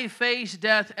 I face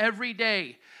death every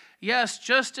day. Yes,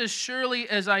 just as surely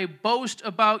as I boast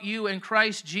about you in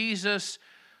Christ Jesus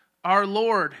our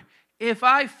Lord. If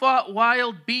I fought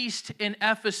wild beasts in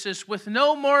Ephesus with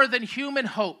no more than human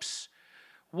hopes,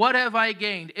 what have I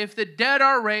gained? If the dead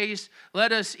are raised,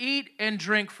 let us eat and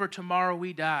drink, for tomorrow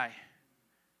we die.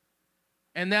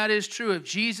 And that is true. If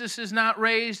Jesus is not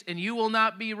raised and you will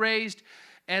not be raised,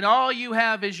 and all you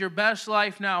have is your best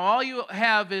life now, all you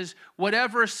have is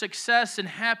whatever success and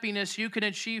happiness you can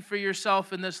achieve for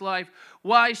yourself in this life,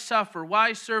 why suffer?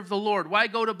 Why serve the Lord? Why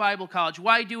go to Bible college?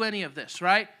 Why do any of this,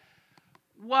 right?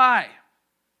 Why?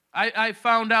 I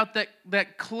found out that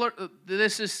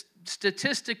this is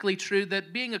statistically true,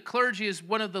 that being a clergy is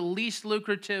one of the least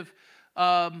lucrative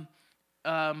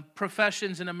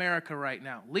professions in America right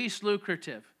now. Least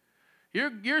lucrative.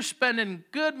 You're spending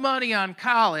good money on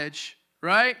college,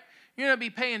 right? You're going to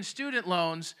be paying student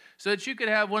loans so that you could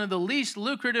have one of the least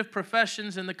lucrative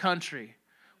professions in the country.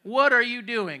 What are you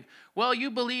doing? Well, you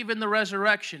believe in the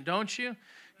resurrection, don't you?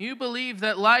 You believe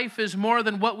that life is more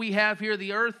than what we have here.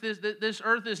 This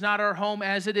earth is not our home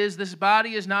as it is. This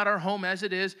body is not our home as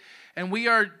it is. And we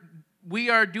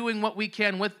are doing what we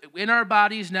can in our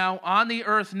bodies now, on the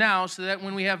earth now, so that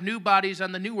when we have new bodies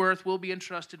on the new earth, we'll be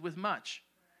entrusted with much.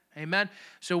 Amen?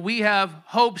 So we have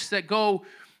hopes that go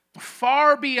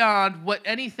far beyond what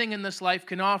anything in this life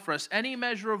can offer us. Any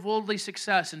measure of worldly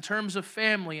success in terms of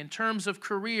family, in terms of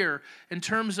career, in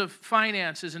terms of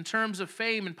finances, in terms of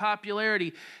fame and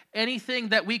popularity, anything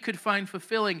that we could find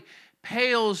fulfilling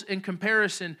pales in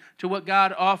comparison to what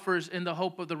God offers in the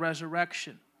hope of the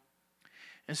resurrection.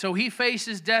 And so he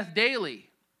faces death daily.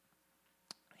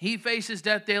 He faces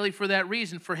death daily for that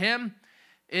reason. For him,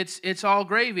 it's all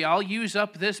gravy. I'll use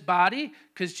up this body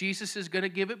because Jesus is going to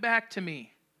give it back to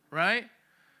me. Right?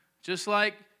 Just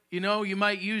like, you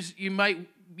might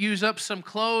use up some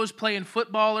clothes playing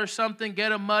football or something, get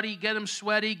them muddy, get them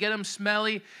sweaty, get them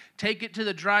smelly, take it to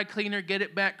the dry cleaner, get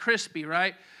it back crispy,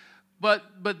 right?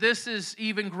 But this is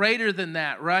even greater than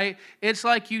that, right? It's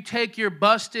like you take your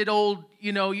busted old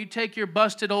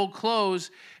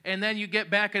clothes and then you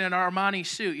get back in an Armani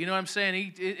suit. You know what I'm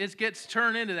saying? It gets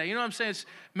turned into that. You know what I'm saying? It's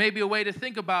maybe a way to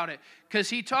think about it, because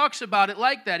he talks about it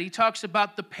like that. He talks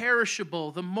about the perishable,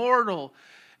 the mortal,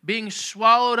 being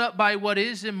swallowed up by what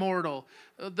is immortal,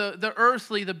 the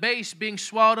earthly, the base, being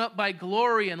swallowed up by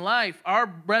glory and life.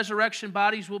 Our resurrection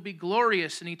bodies will be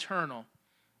glorious and eternal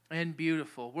and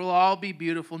beautiful. We'll all be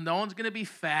beautiful. No one's going to be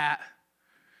fat.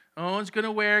 No one's going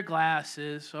to wear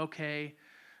glasses, okay?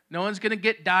 No one's going to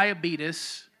get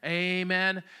diabetes,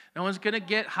 amen? No one's going to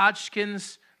get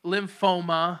Hodgkin's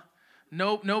lymphoma.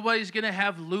 Nobody's going to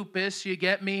have lupus, you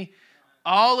get me?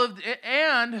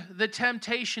 And the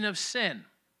temptation of sin.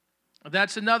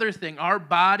 That's another thing. Our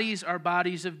bodies are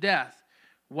bodies of death.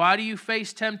 Why do you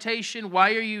face temptation?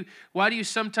 Why do you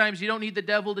sometimes, you don't need the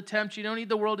devil to tempt you, you don't need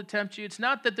the world to tempt you. It's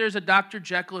not that there's a Dr.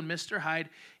 Jekyll and Mr. Hyde.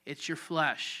 It's your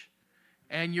flesh.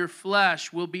 And your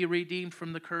flesh will be redeemed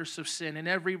from the curse of sin in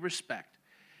every respect.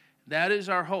 That is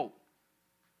our hope.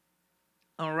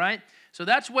 All right? So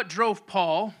that's what drove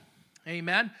Paul.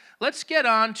 Amen. Let's get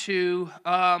on to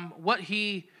what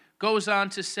he goes on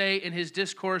to say in his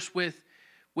discourse with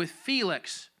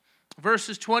Felix.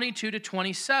 Verses 22 to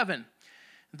 27.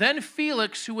 Then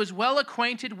Felix, who was well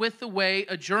acquainted with the way,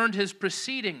 adjourned his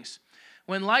proceedings.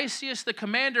 When Lysias the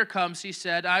commander comes, he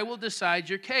said, I will decide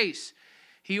your case.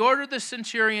 He ordered the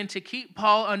centurion to keep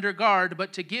Paul under guard,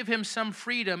 but to give him some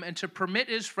freedom and to permit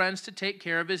his friends to take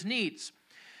care of his needs.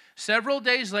 Several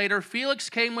days later, Felix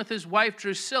came with his wife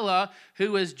Drusilla,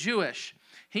 who is Jewish.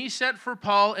 He sent for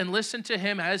Paul and listened to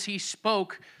him as he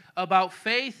spoke about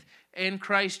faith in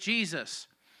Christ Jesus.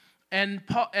 And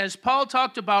as Paul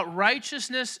talked about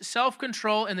righteousness,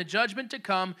 self-control, and the judgment to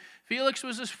come, Felix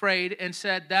was afraid and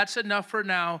said, that's enough for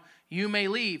now. You may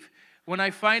leave. When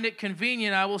I find it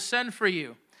convenient, I will send for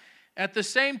you. At the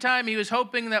same time, he was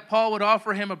hoping that Paul would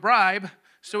offer him a bribe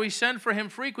So he sent for him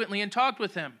frequently and talked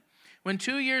with him. When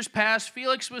 2 years passed,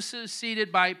 Felix was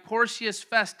succeeded by Porcius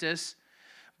Festus,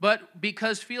 but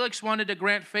because Felix wanted to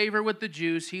grant favor with the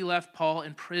Jews, he left Paul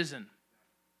in prison.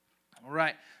 All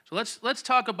right, so let's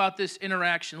talk about this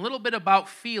interaction. A little bit about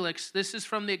Felix. This is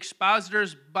from the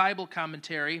Expositor's Bible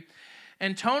Commentary.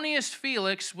 Antonius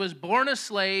Felix was born a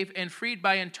slave and freed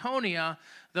by Antonia,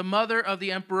 the mother of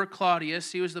the Emperor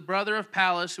Claudius. He was the brother of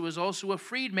Pallas, who was also a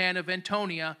freedman of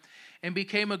Antonia, and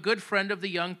became a good friend of the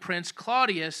young prince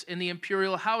Claudius in the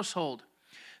imperial household.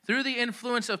 Through the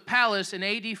influence of Pallas in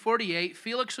AD 48,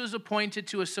 Felix was appointed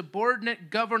to a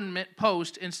subordinate government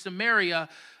post in Samaria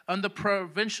under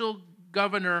provincial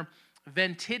governor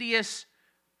Ventidius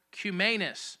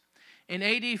Cumanus. In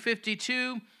AD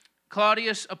 52,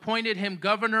 Claudius appointed him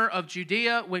governor of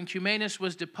Judea when Cumanus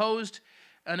was deposed,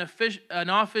 an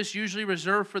office usually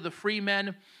reserved for the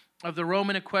freemen of the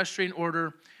Roman equestrian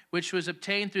order, which was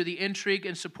obtained through the intrigue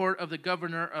and support of the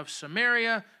governor of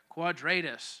Samaria,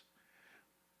 Quadratus.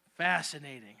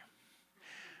 Fascinating.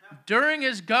 During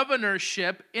his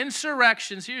governorship,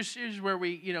 insurrections, here's where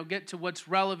we get to what's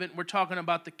relevant. We're talking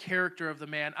about the character of the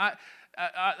man.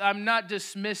 I'm not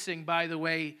dismissing, by the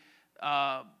way,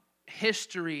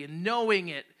 history and knowing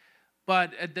it,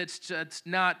 but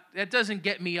that doesn't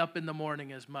get me up in the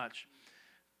morning as much.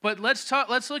 But let's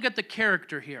look at the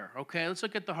character here, okay? Let's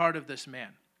look at the heart of this man.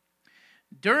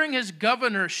 During his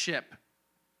governorship,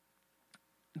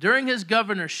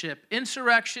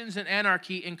 insurrections and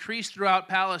anarchy increased throughout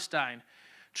Palestine.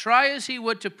 Try as he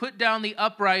would to put down the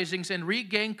uprisings and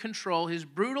regain control, his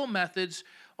brutal methods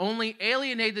only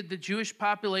alienated the Jewish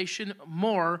population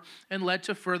more and led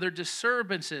to further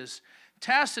disturbances.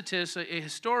 Tacitus, a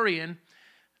historian,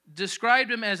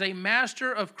 described him as a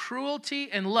master of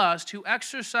cruelty and lust who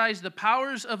exercised the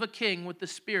powers of a king with the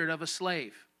spirit of a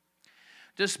slave.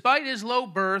 Despite his low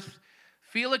birth,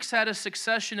 Felix had a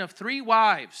succession of 3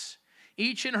 wives,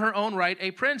 each in her own right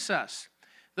a princess.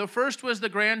 The first was the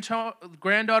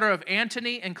granddaughter of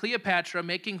Antony and Cleopatra,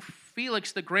 making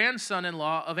Felix the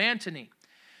grandson-in-law of Antony.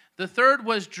 The third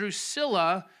was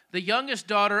Drusilla, the youngest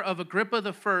daughter of Agrippa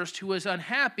I, who was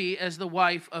unhappy as the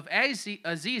wife of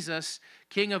Azizus,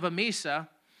 king of Emesa,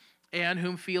 and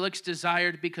whom Felix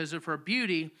desired because of her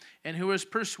beauty, and who was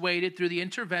persuaded through the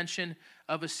intervention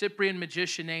of a Cyprian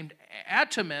magician named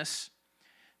Atomus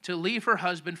to leave her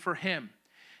husband for him.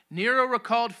 Nero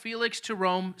recalled Felix to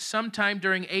Rome sometime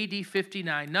during AD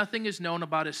 59. Nothing is known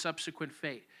about his subsequent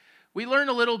fate. We learn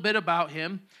a little bit about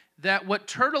him, that what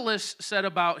Tertullus said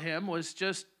about him was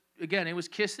just, again, it was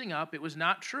kissing up. It was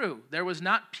not true. There was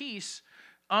not peace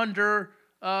under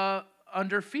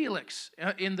Felix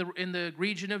in the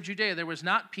region of Judea. There was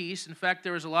not peace. In fact,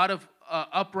 there was a lot of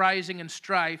uprising and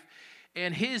strife.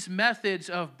 And his methods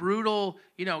of brutal,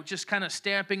 just kind of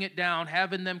stamping it down,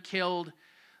 having them killed,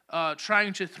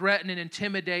 trying to threaten and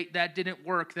intimidate, that didn't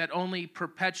work. That only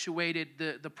perpetuated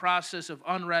the process of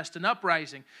unrest and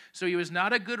uprising. So he was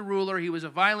not a good ruler. He was a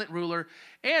violent ruler,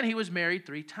 and he was married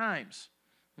 3 times.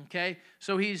 Okay?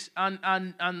 So he's on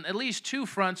at least 2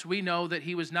 fronts, we know that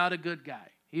he was not a good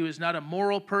guy. He was not a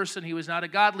moral person. He was not a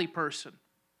godly person.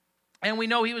 And we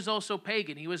know he was also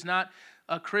pagan. He was not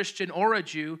a Christian or a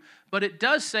Jew, but it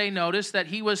does say, notice, that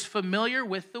he was familiar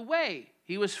with the way.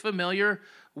 He was familiar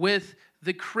with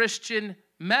the Christian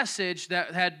message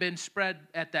that had been spread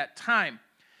at that time.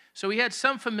 So he had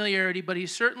some familiarity, but he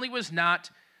certainly was not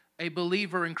a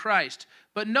believer in Christ.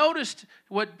 But notice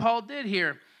what Paul did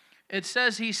here. It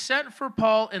says he sent for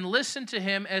Paul and listened to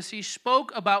him as he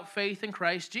spoke about faith in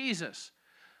Christ Jesus.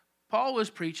 Paul was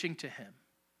preaching to him,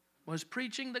 was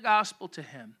preaching the gospel to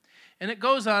him. And it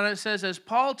goes on, it says, as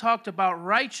Paul talked about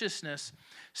righteousness,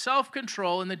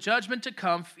 self-control, and the judgment to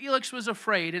come, Felix was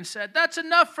afraid and said, that's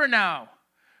enough for now,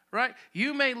 right?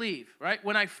 You may leave, right?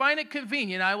 When I find it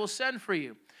convenient, I will send for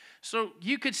you. So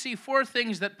you could see 4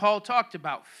 things that Paul talked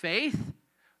about: faith,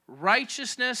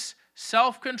 righteousness,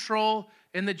 self-control,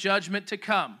 and the judgment to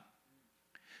come.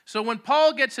 So when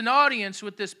Paul gets an audience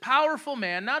with this powerful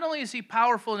man, not only is he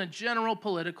powerful in a general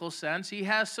political sense, he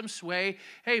has some sway.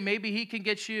 Hey, maybe he can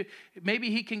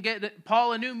get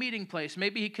Paul a new meeting place.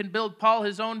 Maybe he can build Paul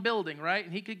his own building, right?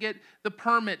 And he could get the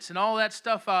permits and all that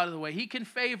stuff out of the way. He can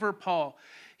favor Paul.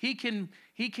 He can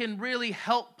really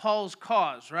help Paul's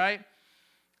cause, right?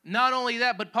 Not only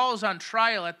that, but Paul's on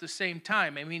trial at the same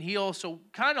time. I mean, he also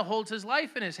kind of holds his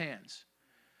life in his hands.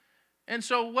 And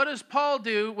so what does Paul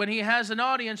do when he has an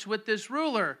audience with this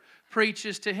ruler?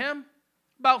 Preaches to him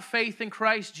about faith in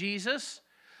Christ Jesus,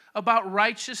 about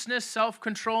righteousness,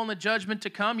 self-control, and the judgment to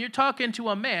come. You're talking to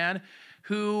a man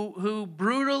who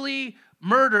brutally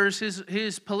murders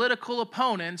his political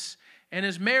opponents and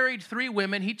has married 3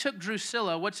 women. He took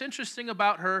Drusilla. What's interesting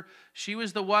about her, she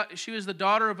was the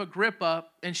daughter of Agrippa,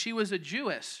 and she was a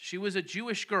Jewess. She was a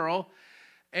Jewish girl,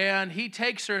 and he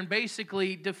takes her and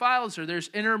basically defiles her. There's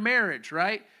intermarriage,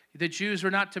 right? The Jews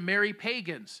were not to marry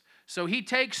pagans. So he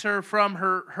takes her from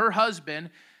her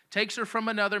husband, takes her from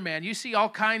another man. You see all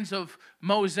kinds of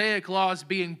Mosaic laws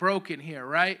being broken here,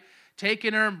 right?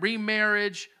 Taking her,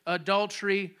 remarriage,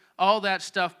 adultery, all that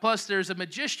stuff. Plus, there's a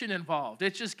magician involved.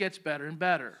 It just gets better and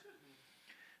better.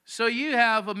 So you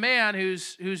have a man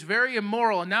who's very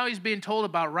immoral, and now he's being told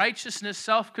about righteousness,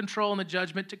 self-control, and the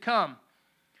judgment to come.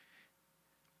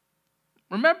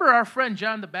 Remember our friend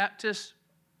John the Baptist?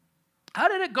 How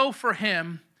did it go for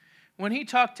him when he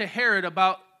talked to Herod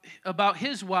about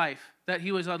his wife that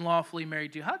he was unlawfully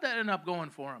married to? How'd that end up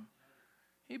going for him?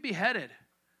 He beheaded.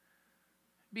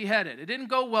 It didn't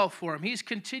go well for him. He's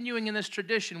continuing in this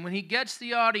tradition. When he gets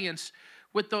the audience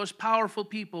with those powerful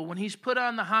people, when he's put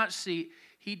on the hot seat,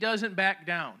 he doesn't back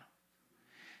down.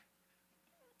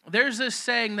 There's this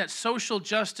saying that social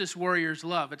justice warriors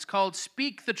love. It's called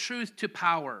speak the truth to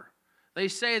power. They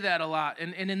say that a lot.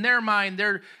 And in their mind,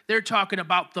 they're talking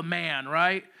about the man,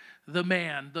 right? The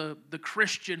man, the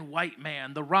Christian white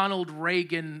man, the Ronald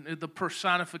Reagan, the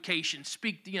personification.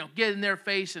 Get in their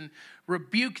face and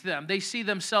rebuke them. They see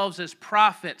themselves as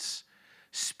prophets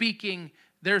speaking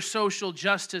their social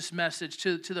justice message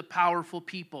to the powerful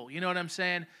people. You know what I'm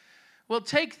saying? Well,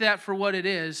 take that for what it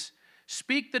is.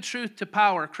 Speak the truth to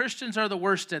power. Christians are the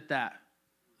worst at that.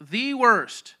 The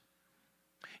worst.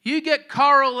 You get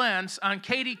Carl Lentz on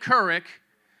Katie Couric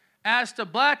asked a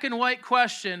black and white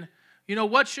question,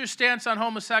 what's your stance on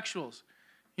homosexuals?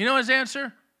 You know his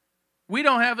answer? We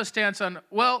don't have a stance on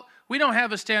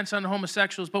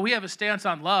homosexuals, but we have a stance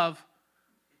on love.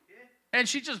 And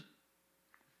she just,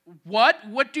 what?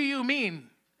 What do you mean?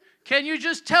 Can you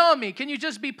just tell me? Can you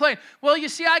just be plain? Well, you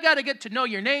see, I got to get to know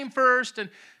your name first. And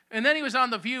then he was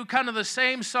on The View, kind of the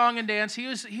same song and dance. He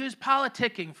was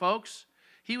politicking, folks.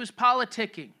 He was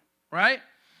politicking, right?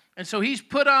 And so he's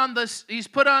put on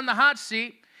the hot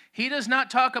seat. He does not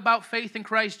talk about faith in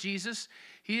Christ Jesus.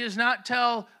 He does not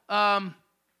tell, I'm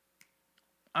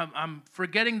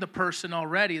forgetting the person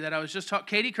already that I was just talking,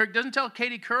 Katie Couric, doesn't tell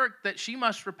Katie Couric that she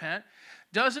must repent,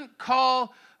 doesn't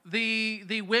call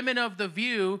the women of The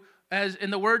View, as in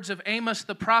the words of Amos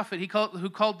the prophet, who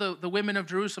called the women of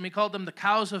Jerusalem, he called them the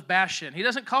cows of Bashan. He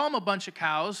doesn't call them a bunch of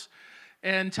cows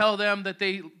and tell them that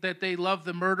they love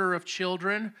the murder of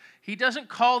children. He doesn't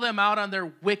call them out on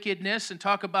their wickedness and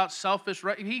talk about selfish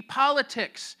right. He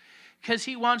politics because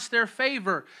he wants their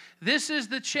favor. This is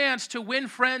the chance to win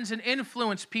friends and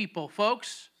influence people,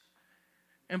 folks.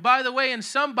 And by the way, in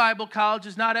some Bible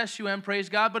colleges, not SUM, praise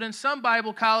God, but in some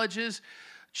Bible colleges,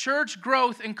 church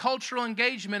growth and cultural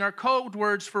engagement are code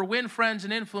words for win friends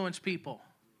and influence people.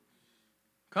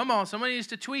 Come on, somebody needs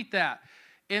to tweet that.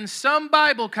 In some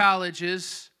Bible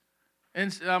colleges,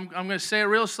 and I'm going to say it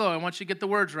real slow. I want you to get the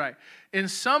words right. In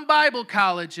some Bible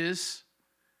colleges,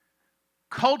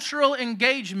 cultural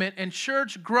engagement and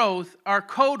church growth are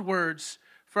code words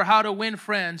for how to win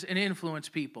friends and influence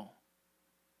people.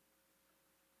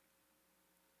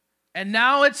 And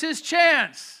now it's his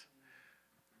chance,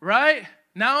 right?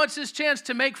 Now it's his chance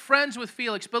to make friends with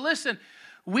Felix. But listen,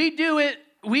 we do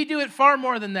it far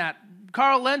more than that.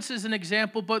 Carl Lentz is an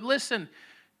example, but listen,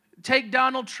 take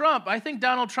Donald Trump. I think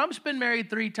Donald Trump's been married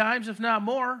 3 times, if not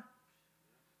more.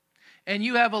 And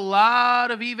you have a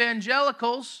lot of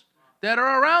evangelicals that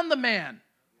are around the man.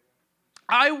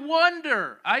 I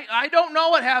wonder, I don't know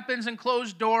what happens in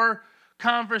closed-door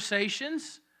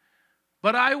conversations,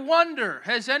 but I wonder,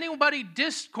 has anybody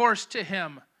discoursed to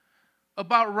him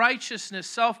about righteousness,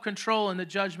 self-control, and the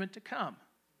judgment to come?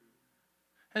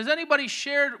 Has anybody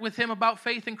shared with him about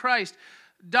faith in Christ?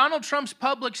 Donald Trump's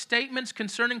public statements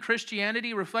concerning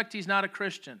Christianity reflect he's not a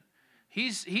Christian.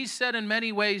 He's said in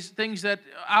many ways things that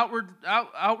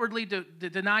outwardly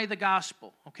deny the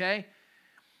gospel, okay?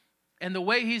 And the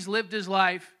way he's lived his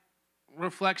life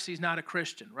reflects he's not a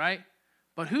Christian, right?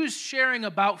 But who's sharing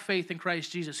about faith in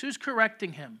Christ Jesus? Who's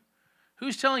correcting him?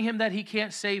 Who's telling him that he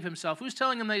can't save himself? Who's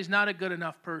telling him that he's not a good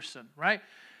enough person, right?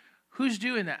 Who's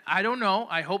doing that? I don't know.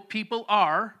 I hope people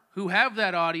are who have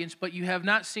that audience, but you have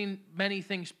not seen many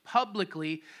things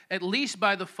publicly, at least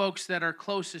by the folks that are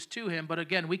closest to him. But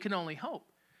again, we can only hope.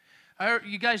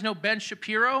 You guys know Ben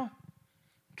Shapiro?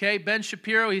 Okay, Ben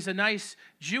Shapiro, he's a nice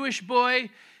Jewish boy.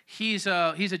 He's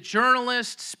a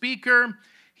journalist, speaker.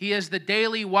 He has the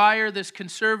Daily Wire, this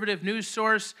conservative news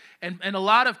source, and a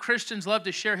lot of Christians love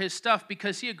to share his stuff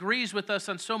because he agrees with us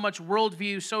on so much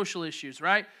worldview, social issues,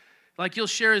 right? Like you'll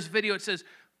share his video, it says,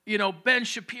 Ben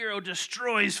Shapiro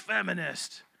destroys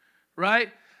feminists. right?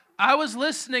 I was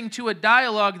listening to a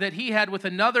dialogue that he had with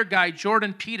another guy,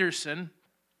 Jordan Peterson.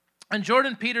 And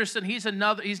Jordan Peterson, he's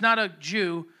not a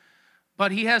Jew,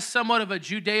 but he has somewhat of a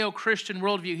Judeo-Christian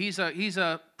worldview. He's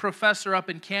a professor up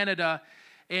in Canada,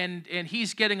 and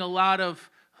he's getting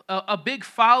a big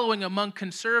following among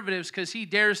conservatives because he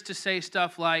dares to say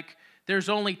stuff like, there's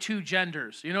only two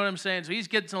genders. You know what I'm saying? So he's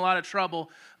getting in a lot of trouble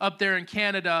up there in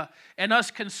Canada. And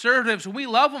us conservatives, we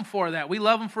love him for that. We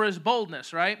love him for his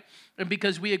boldness, right? And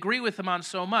because we agree with him on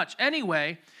so much.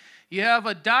 Anyway, you have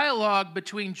a dialogue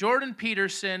between Jordan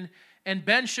Peterson and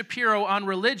Ben Shapiro on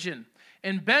religion.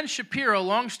 And Ben Shapiro,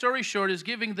 long story short, is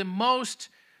giving the most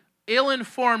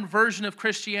ill-informed version of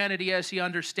Christianity as he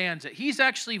understands it. He's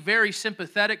actually very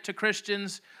sympathetic to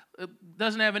Christians,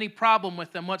 doesn't have any problem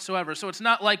with them whatsoever. So it's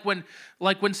not like when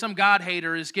some God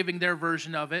hater is giving their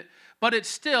version of it, but it's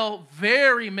still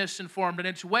very misinformed and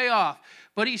it's way off.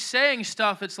 But he's saying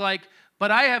stuff, it's like,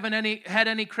 but I haven't had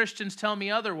any Christians tell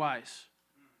me otherwise.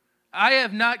 I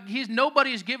have not,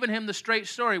 nobody's given him the straight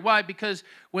story. Why? Because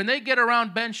when they get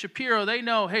around Ben Shapiro, they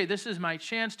know, hey, this is my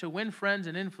chance to win friends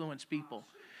and influence people.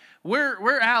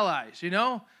 We're allies, you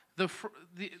know?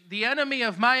 The enemy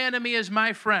of my enemy is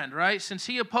my friend, right? Since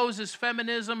he opposes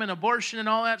feminism and abortion and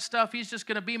all that stuff, he's just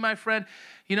going to be my friend.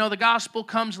 You know, the gospel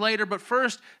comes later, but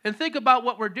first, and think about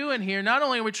what we're doing here. Not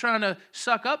only are we trying to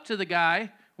suck up to the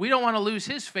guy, we don't want to lose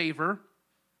his favor,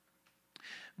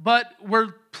 but we're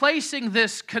placing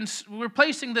this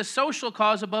social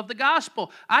cause above the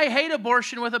gospel. I hate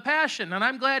abortion with a passion, and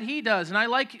I'm glad he does, and I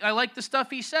like the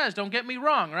stuff he says. Don't get me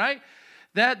wrong, right?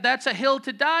 That's a hill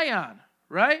to die on,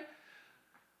 right?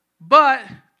 But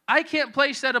I can't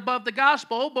place that above the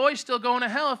gospel. Oh, boy's still going to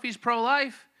hell if he's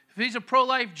pro-life. If he's a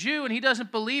pro-life Jew and he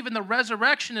doesn't believe in the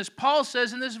resurrection, as Paul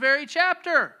says in this very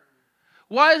chapter.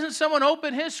 Why doesn't someone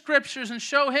open his scriptures and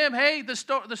show him, hey, the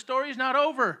story's not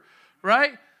over,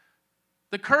 right?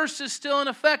 The curse is still in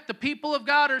effect. The people of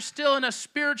God are still in a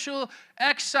spiritual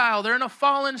exile. They're in a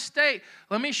fallen state.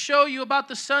 Let me show you about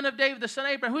the son of David, the son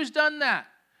of Abraham. Who's done that?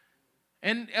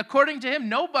 And according to him,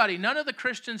 nobody, none of the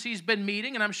Christians he's been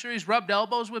meeting, and I'm sure he's rubbed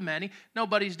elbows with many,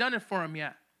 nobody's done it for him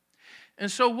yet.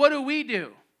 And so what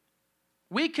do?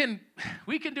 We can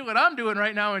do what I'm doing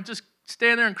right now and just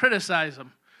stand there and criticize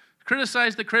them.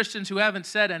 Criticize the Christians who haven't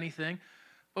said anything.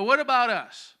 But what about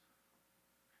us?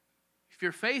 If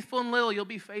you're faithful in little, you'll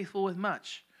be faithful with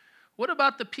much. What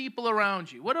about the people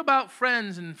around you? What about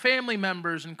friends and family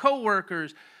members and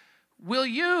co-workers? Will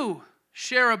you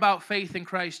share about faith in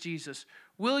Christ Jesus?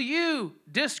 Will you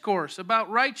discourse about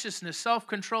righteousness,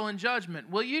 self-control, and judgment?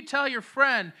 Will you tell your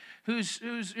friend who's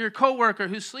your coworker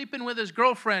who's sleeping with his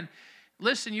girlfriend,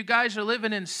 listen, you guys are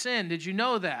living in sin. Did you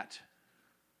know that?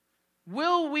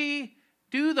 Will we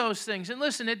do those things? And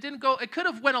listen, it could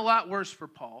have went a lot worse for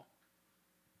Paul.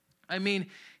 I mean,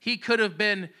 he could have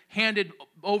been handed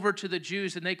over to the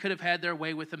Jews and they could have had their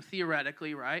way with him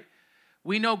theoretically, right?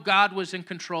 We know God was in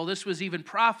control. This was even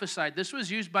prophesied. This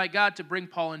was used by God to bring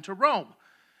Paul into Rome.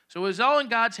 So it was all in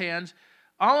God's hands.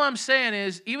 All I'm saying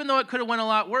is, even though it could have went a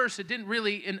lot worse, it didn't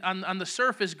really, on the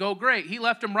surface, go great. He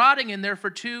left him rotting in there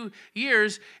for 2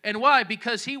 years. And why?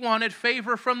 Because he wanted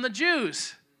favor from the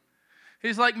Jews.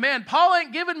 He's like, man, Paul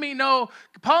ain't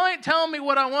telling me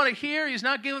what I want to hear. He's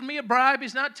not giving me a bribe.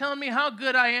 He's not telling me how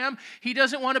good I am. He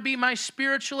doesn't want to be my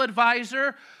spiritual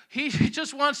advisor. He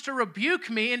just wants to rebuke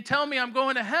me and tell me I'm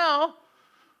going to hell,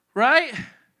 right?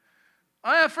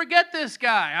 Forget this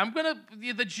guy.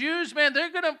 The Jews, man,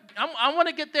 I want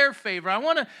to get their favor. I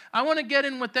want to get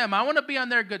in with them. I want to be on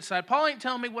their good side. Paul ain't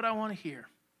telling me what I want to hear.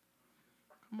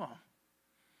 Come on.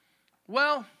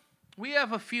 Well, we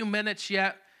have a few minutes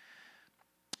yet,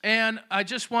 and I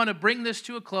just want to bring this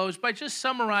to a close by just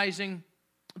summarizing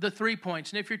the 3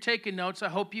 points. And if you're taking notes, I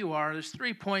hope you are. There's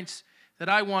 3 points that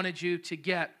I wanted you to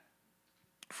get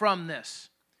from this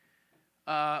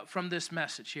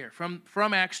message here,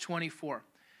 from Acts 24.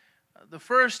 The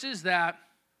first is that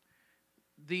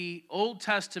the Old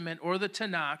Testament, or the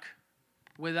Tanakh,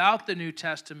 without the New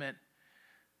Testament,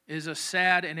 is a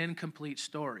sad and incomplete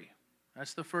story.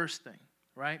 That's the first thing,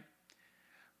 right?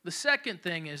 The second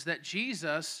thing is that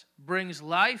Jesus brings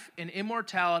life and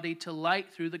immortality to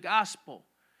light through the gospel.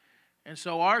 And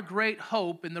so our great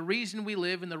hope, and the reason we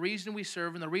live, and the reason we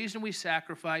serve, and the reason we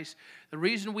sacrifice, the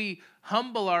reason we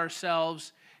humble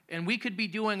ourselves, and we could be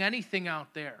doing anything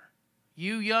out there.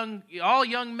 All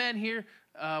young men here,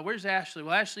 where's Ashley?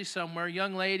 Well, Ashley's somewhere,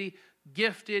 young lady,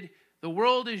 gifted. The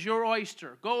world is your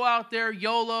oyster. Go out there,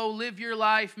 YOLO, live your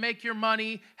life, make your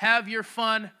money, have your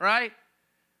fun, right?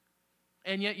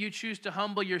 And yet you choose to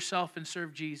humble yourself and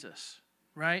serve Jesus,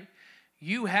 right?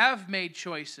 You have made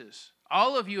choices.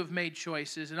 all of you have made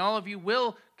choices, and all of you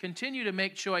will continue to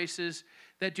make choices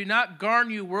that do not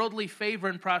garner you worldly favor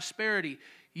and prosperity.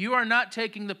 You are not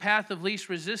taking the path of least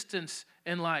resistance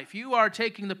in life. You are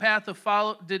taking the path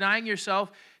of denying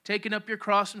yourself, taking up your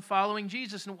cross, and following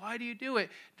Jesus. And why do you do it?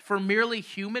 For merely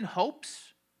human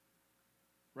hopes?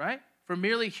 Right? For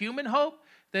merely human hope?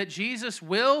 That Jesus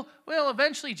will,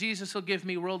 eventually Jesus will give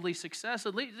me worldly success.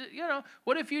 At least,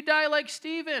 what if you die like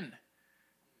Stephen?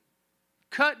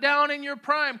 Cut down in your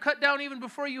prime. Cut down even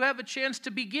before you have a chance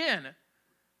to begin.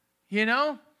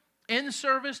 In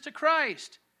service to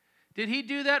Christ. Did he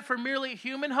do that for merely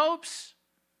human hopes?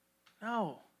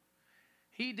 No.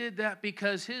 He did that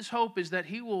because his hope is that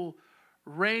he will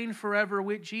reign forever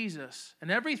with Jesus.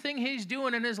 And everything he's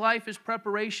doing in his life is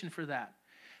preparation for that.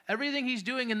 Everything he's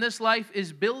doing in this life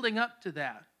is building up to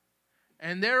that.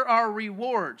 And there are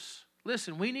rewards.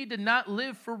 Listen, we need to not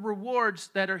live for rewards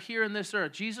that are here in this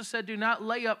earth. Jesus said, do not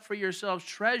lay up for yourselves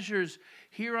treasures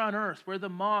here on earth where the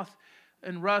moth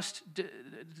and rust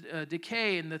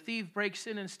decay and the thief breaks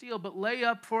in and steal, but lay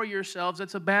up for yourselves,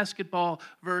 that's a basketball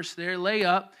verse there, lay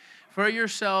up for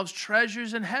yourselves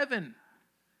treasures in heaven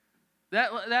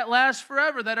that last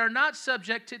forever, that are not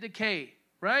subject to decay,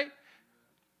 right?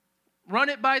 Run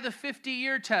it by the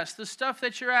 50-year test, the stuff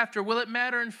that you're after. Will it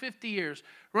matter in 50 years?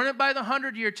 Run it by the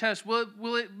 100-year test.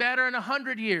 Will it matter in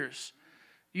 100 years?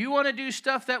 You want to do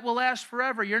stuff that will last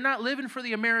forever. You're not living for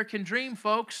the American dream,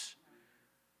 folks.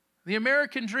 The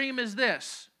American dream is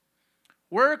this.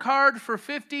 Work hard for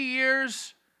 50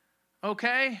 years,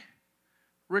 okay?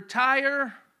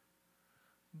 Retire,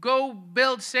 go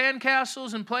build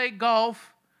sandcastles and play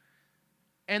golf,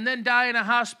 and then die in a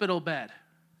hospital bed.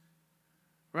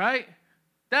 Right?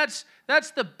 That's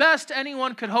the best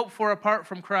anyone could hope for apart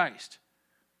from Christ.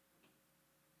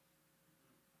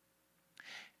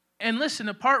 And listen,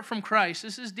 apart from Christ,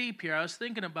 this is deep here. I was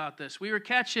thinking about this. We were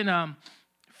catching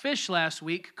fish last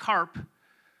week, carp,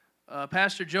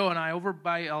 Pastor Joe and I, over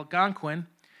by Algonquin,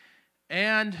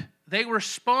 and they were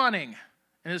spawning.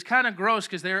 And it was kind of gross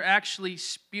because they were actually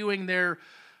spewing their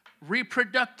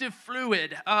reproductive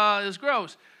fluid. It was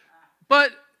gross.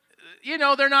 But,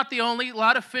 they're not the only. A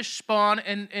lot of fish spawn,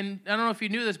 and I don't know if you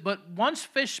knew this, but once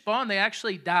fish spawn, they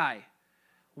actually die.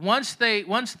 Once they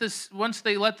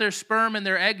let their sperm and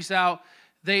their eggs out,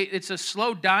 it's a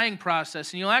slow dying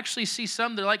process. And you'll actually see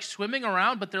some, they're like swimming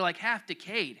around, but they're like half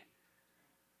decayed.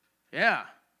 Yeah.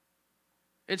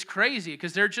 It's crazy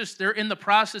because they're in the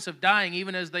process of dying,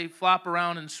 even as they flop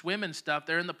around and swim and stuff.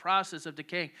 They're in the process of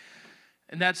decaying.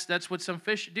 And that's what some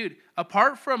fish, dude,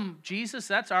 apart from Jesus,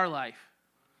 that's our life.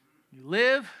 You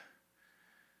live,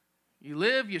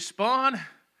 you spawn,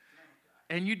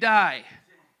 and you die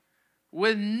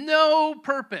with no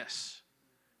purpose.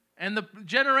 And the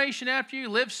generation after you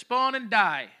live, spawn, and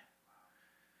die.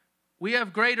 We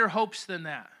have greater hopes than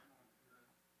that.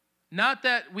 Not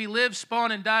that we live,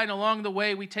 spawn, and die, and along the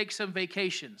way we take some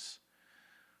vacations,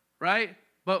 right?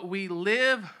 But we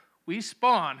live, we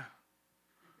spawn,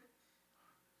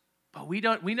 but we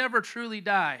never truly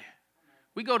die.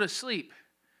 We go to sleep.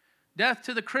 Death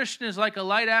to the Christian is like a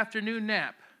light afternoon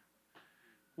nap.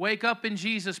 Wake up in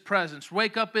Jesus' presence.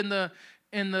 Wake up in the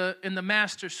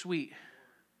master suite.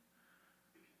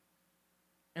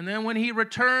 And then when he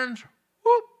returns,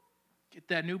 whoop, get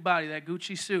that new body, that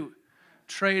Gucci suit.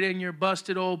 Trade in your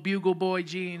busted old Bugle Boy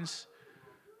jeans,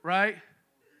 right?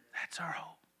 That's our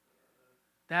hope.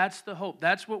 That's the hope.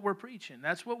 That's what we're preaching.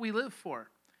 That's what we live for.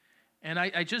 And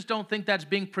I just don't think that's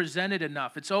being presented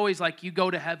enough. It's always like you go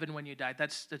to heaven when you die.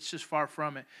 That's just far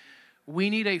from it. We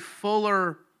need a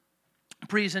fuller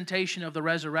presentation of the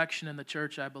resurrection in the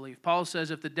church, I believe. Paul says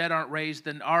if the dead aren't raised,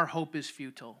 then our hope is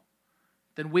futile.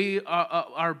 Then we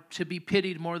are to be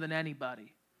pitied more than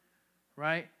anybody.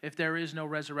 Right? If there is no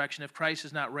resurrection, if Christ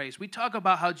is not raised. We talk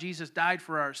about how Jesus died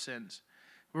for our sins.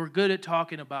 We're good at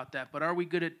talking about that, but are we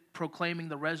good at proclaiming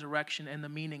the resurrection and the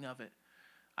meaning of it?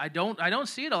 I don't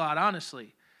see it a lot,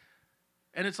 honestly.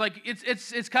 And it's like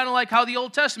it's kind of like how the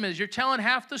Old Testament is. You're telling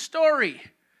half the story.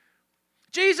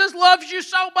 Jesus loves you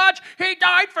so much, he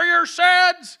died for your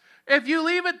sins. If you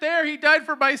leave it there, he died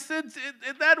for my sins,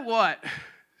 and then what?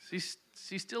 Is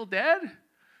he still dead?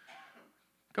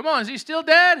 Come on, is he still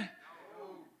dead?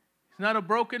 Not a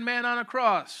broken man on a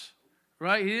cross,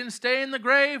 right? He didn't stay in the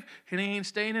grave, and he ain't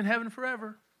staying in heaven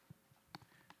forever.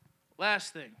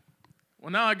 Last thing.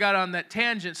 Well, now I got on that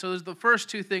tangent, so there's the first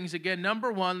two things again.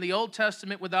 Number one, the Old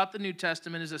Testament without the New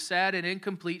Testament is a sad and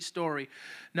incomplete story.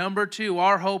 Number two,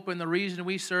 our hope and the reason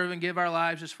we serve and give our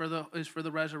lives is for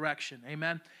the resurrection.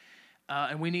 Amen?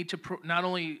 And we need to not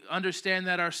only understand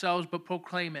that ourselves, but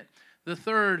proclaim it. The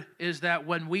third is that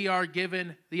when we are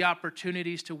given the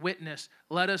opportunities to witness,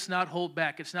 let us not hold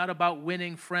back. It's not about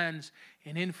winning friends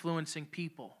and influencing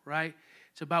people, right?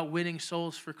 It's about winning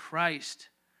souls for Christ,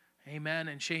 amen,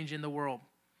 and changing the world.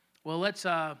 Well,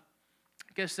 I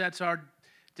guess that's our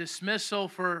dismissal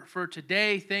for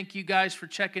today. Thank you guys for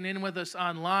checking in with us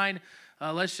online.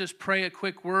 Let's just pray a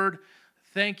quick word.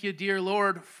 Thank you, dear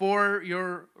Lord, for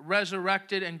your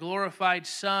resurrected and glorified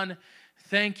Son.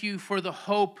 Thank you for the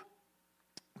hope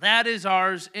that is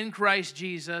ours in Christ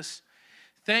Jesus.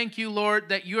 Thank you, Lord,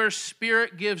 that your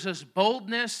Spirit gives us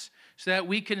boldness so that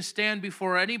we can stand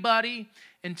before anybody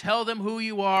and tell them who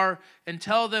you are and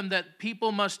tell them that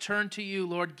people must turn to you,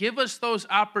 Lord. Give us those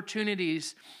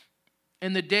opportunities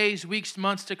in the days, weeks,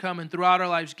 months to come and throughout our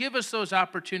lives. Give us those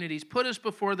opportunities. Put us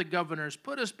before the governors.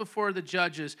 Put us before the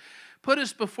judges. Put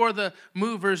us before the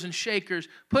movers and shakers.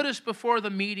 Put us before the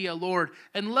media, Lord.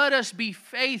 And let us be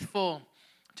faithful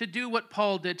to do what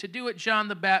Paul did, to do what John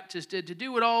the Baptist did, to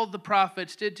do what all the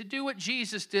prophets did, to do what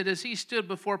Jesus did as he stood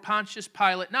before Pontius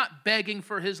Pilate, not begging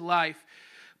for his life,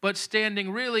 but standing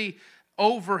really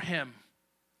over him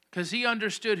because he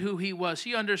understood who he was.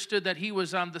 He understood that he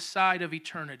was on the side of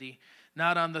eternity,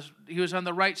 he was on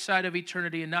the right side of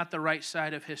eternity and not the right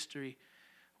side of history.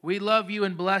 We love you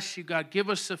and bless you, God. Give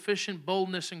us sufficient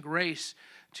boldness and grace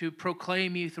to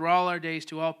proclaim you through all our days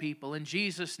to all people. In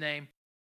Jesus' name.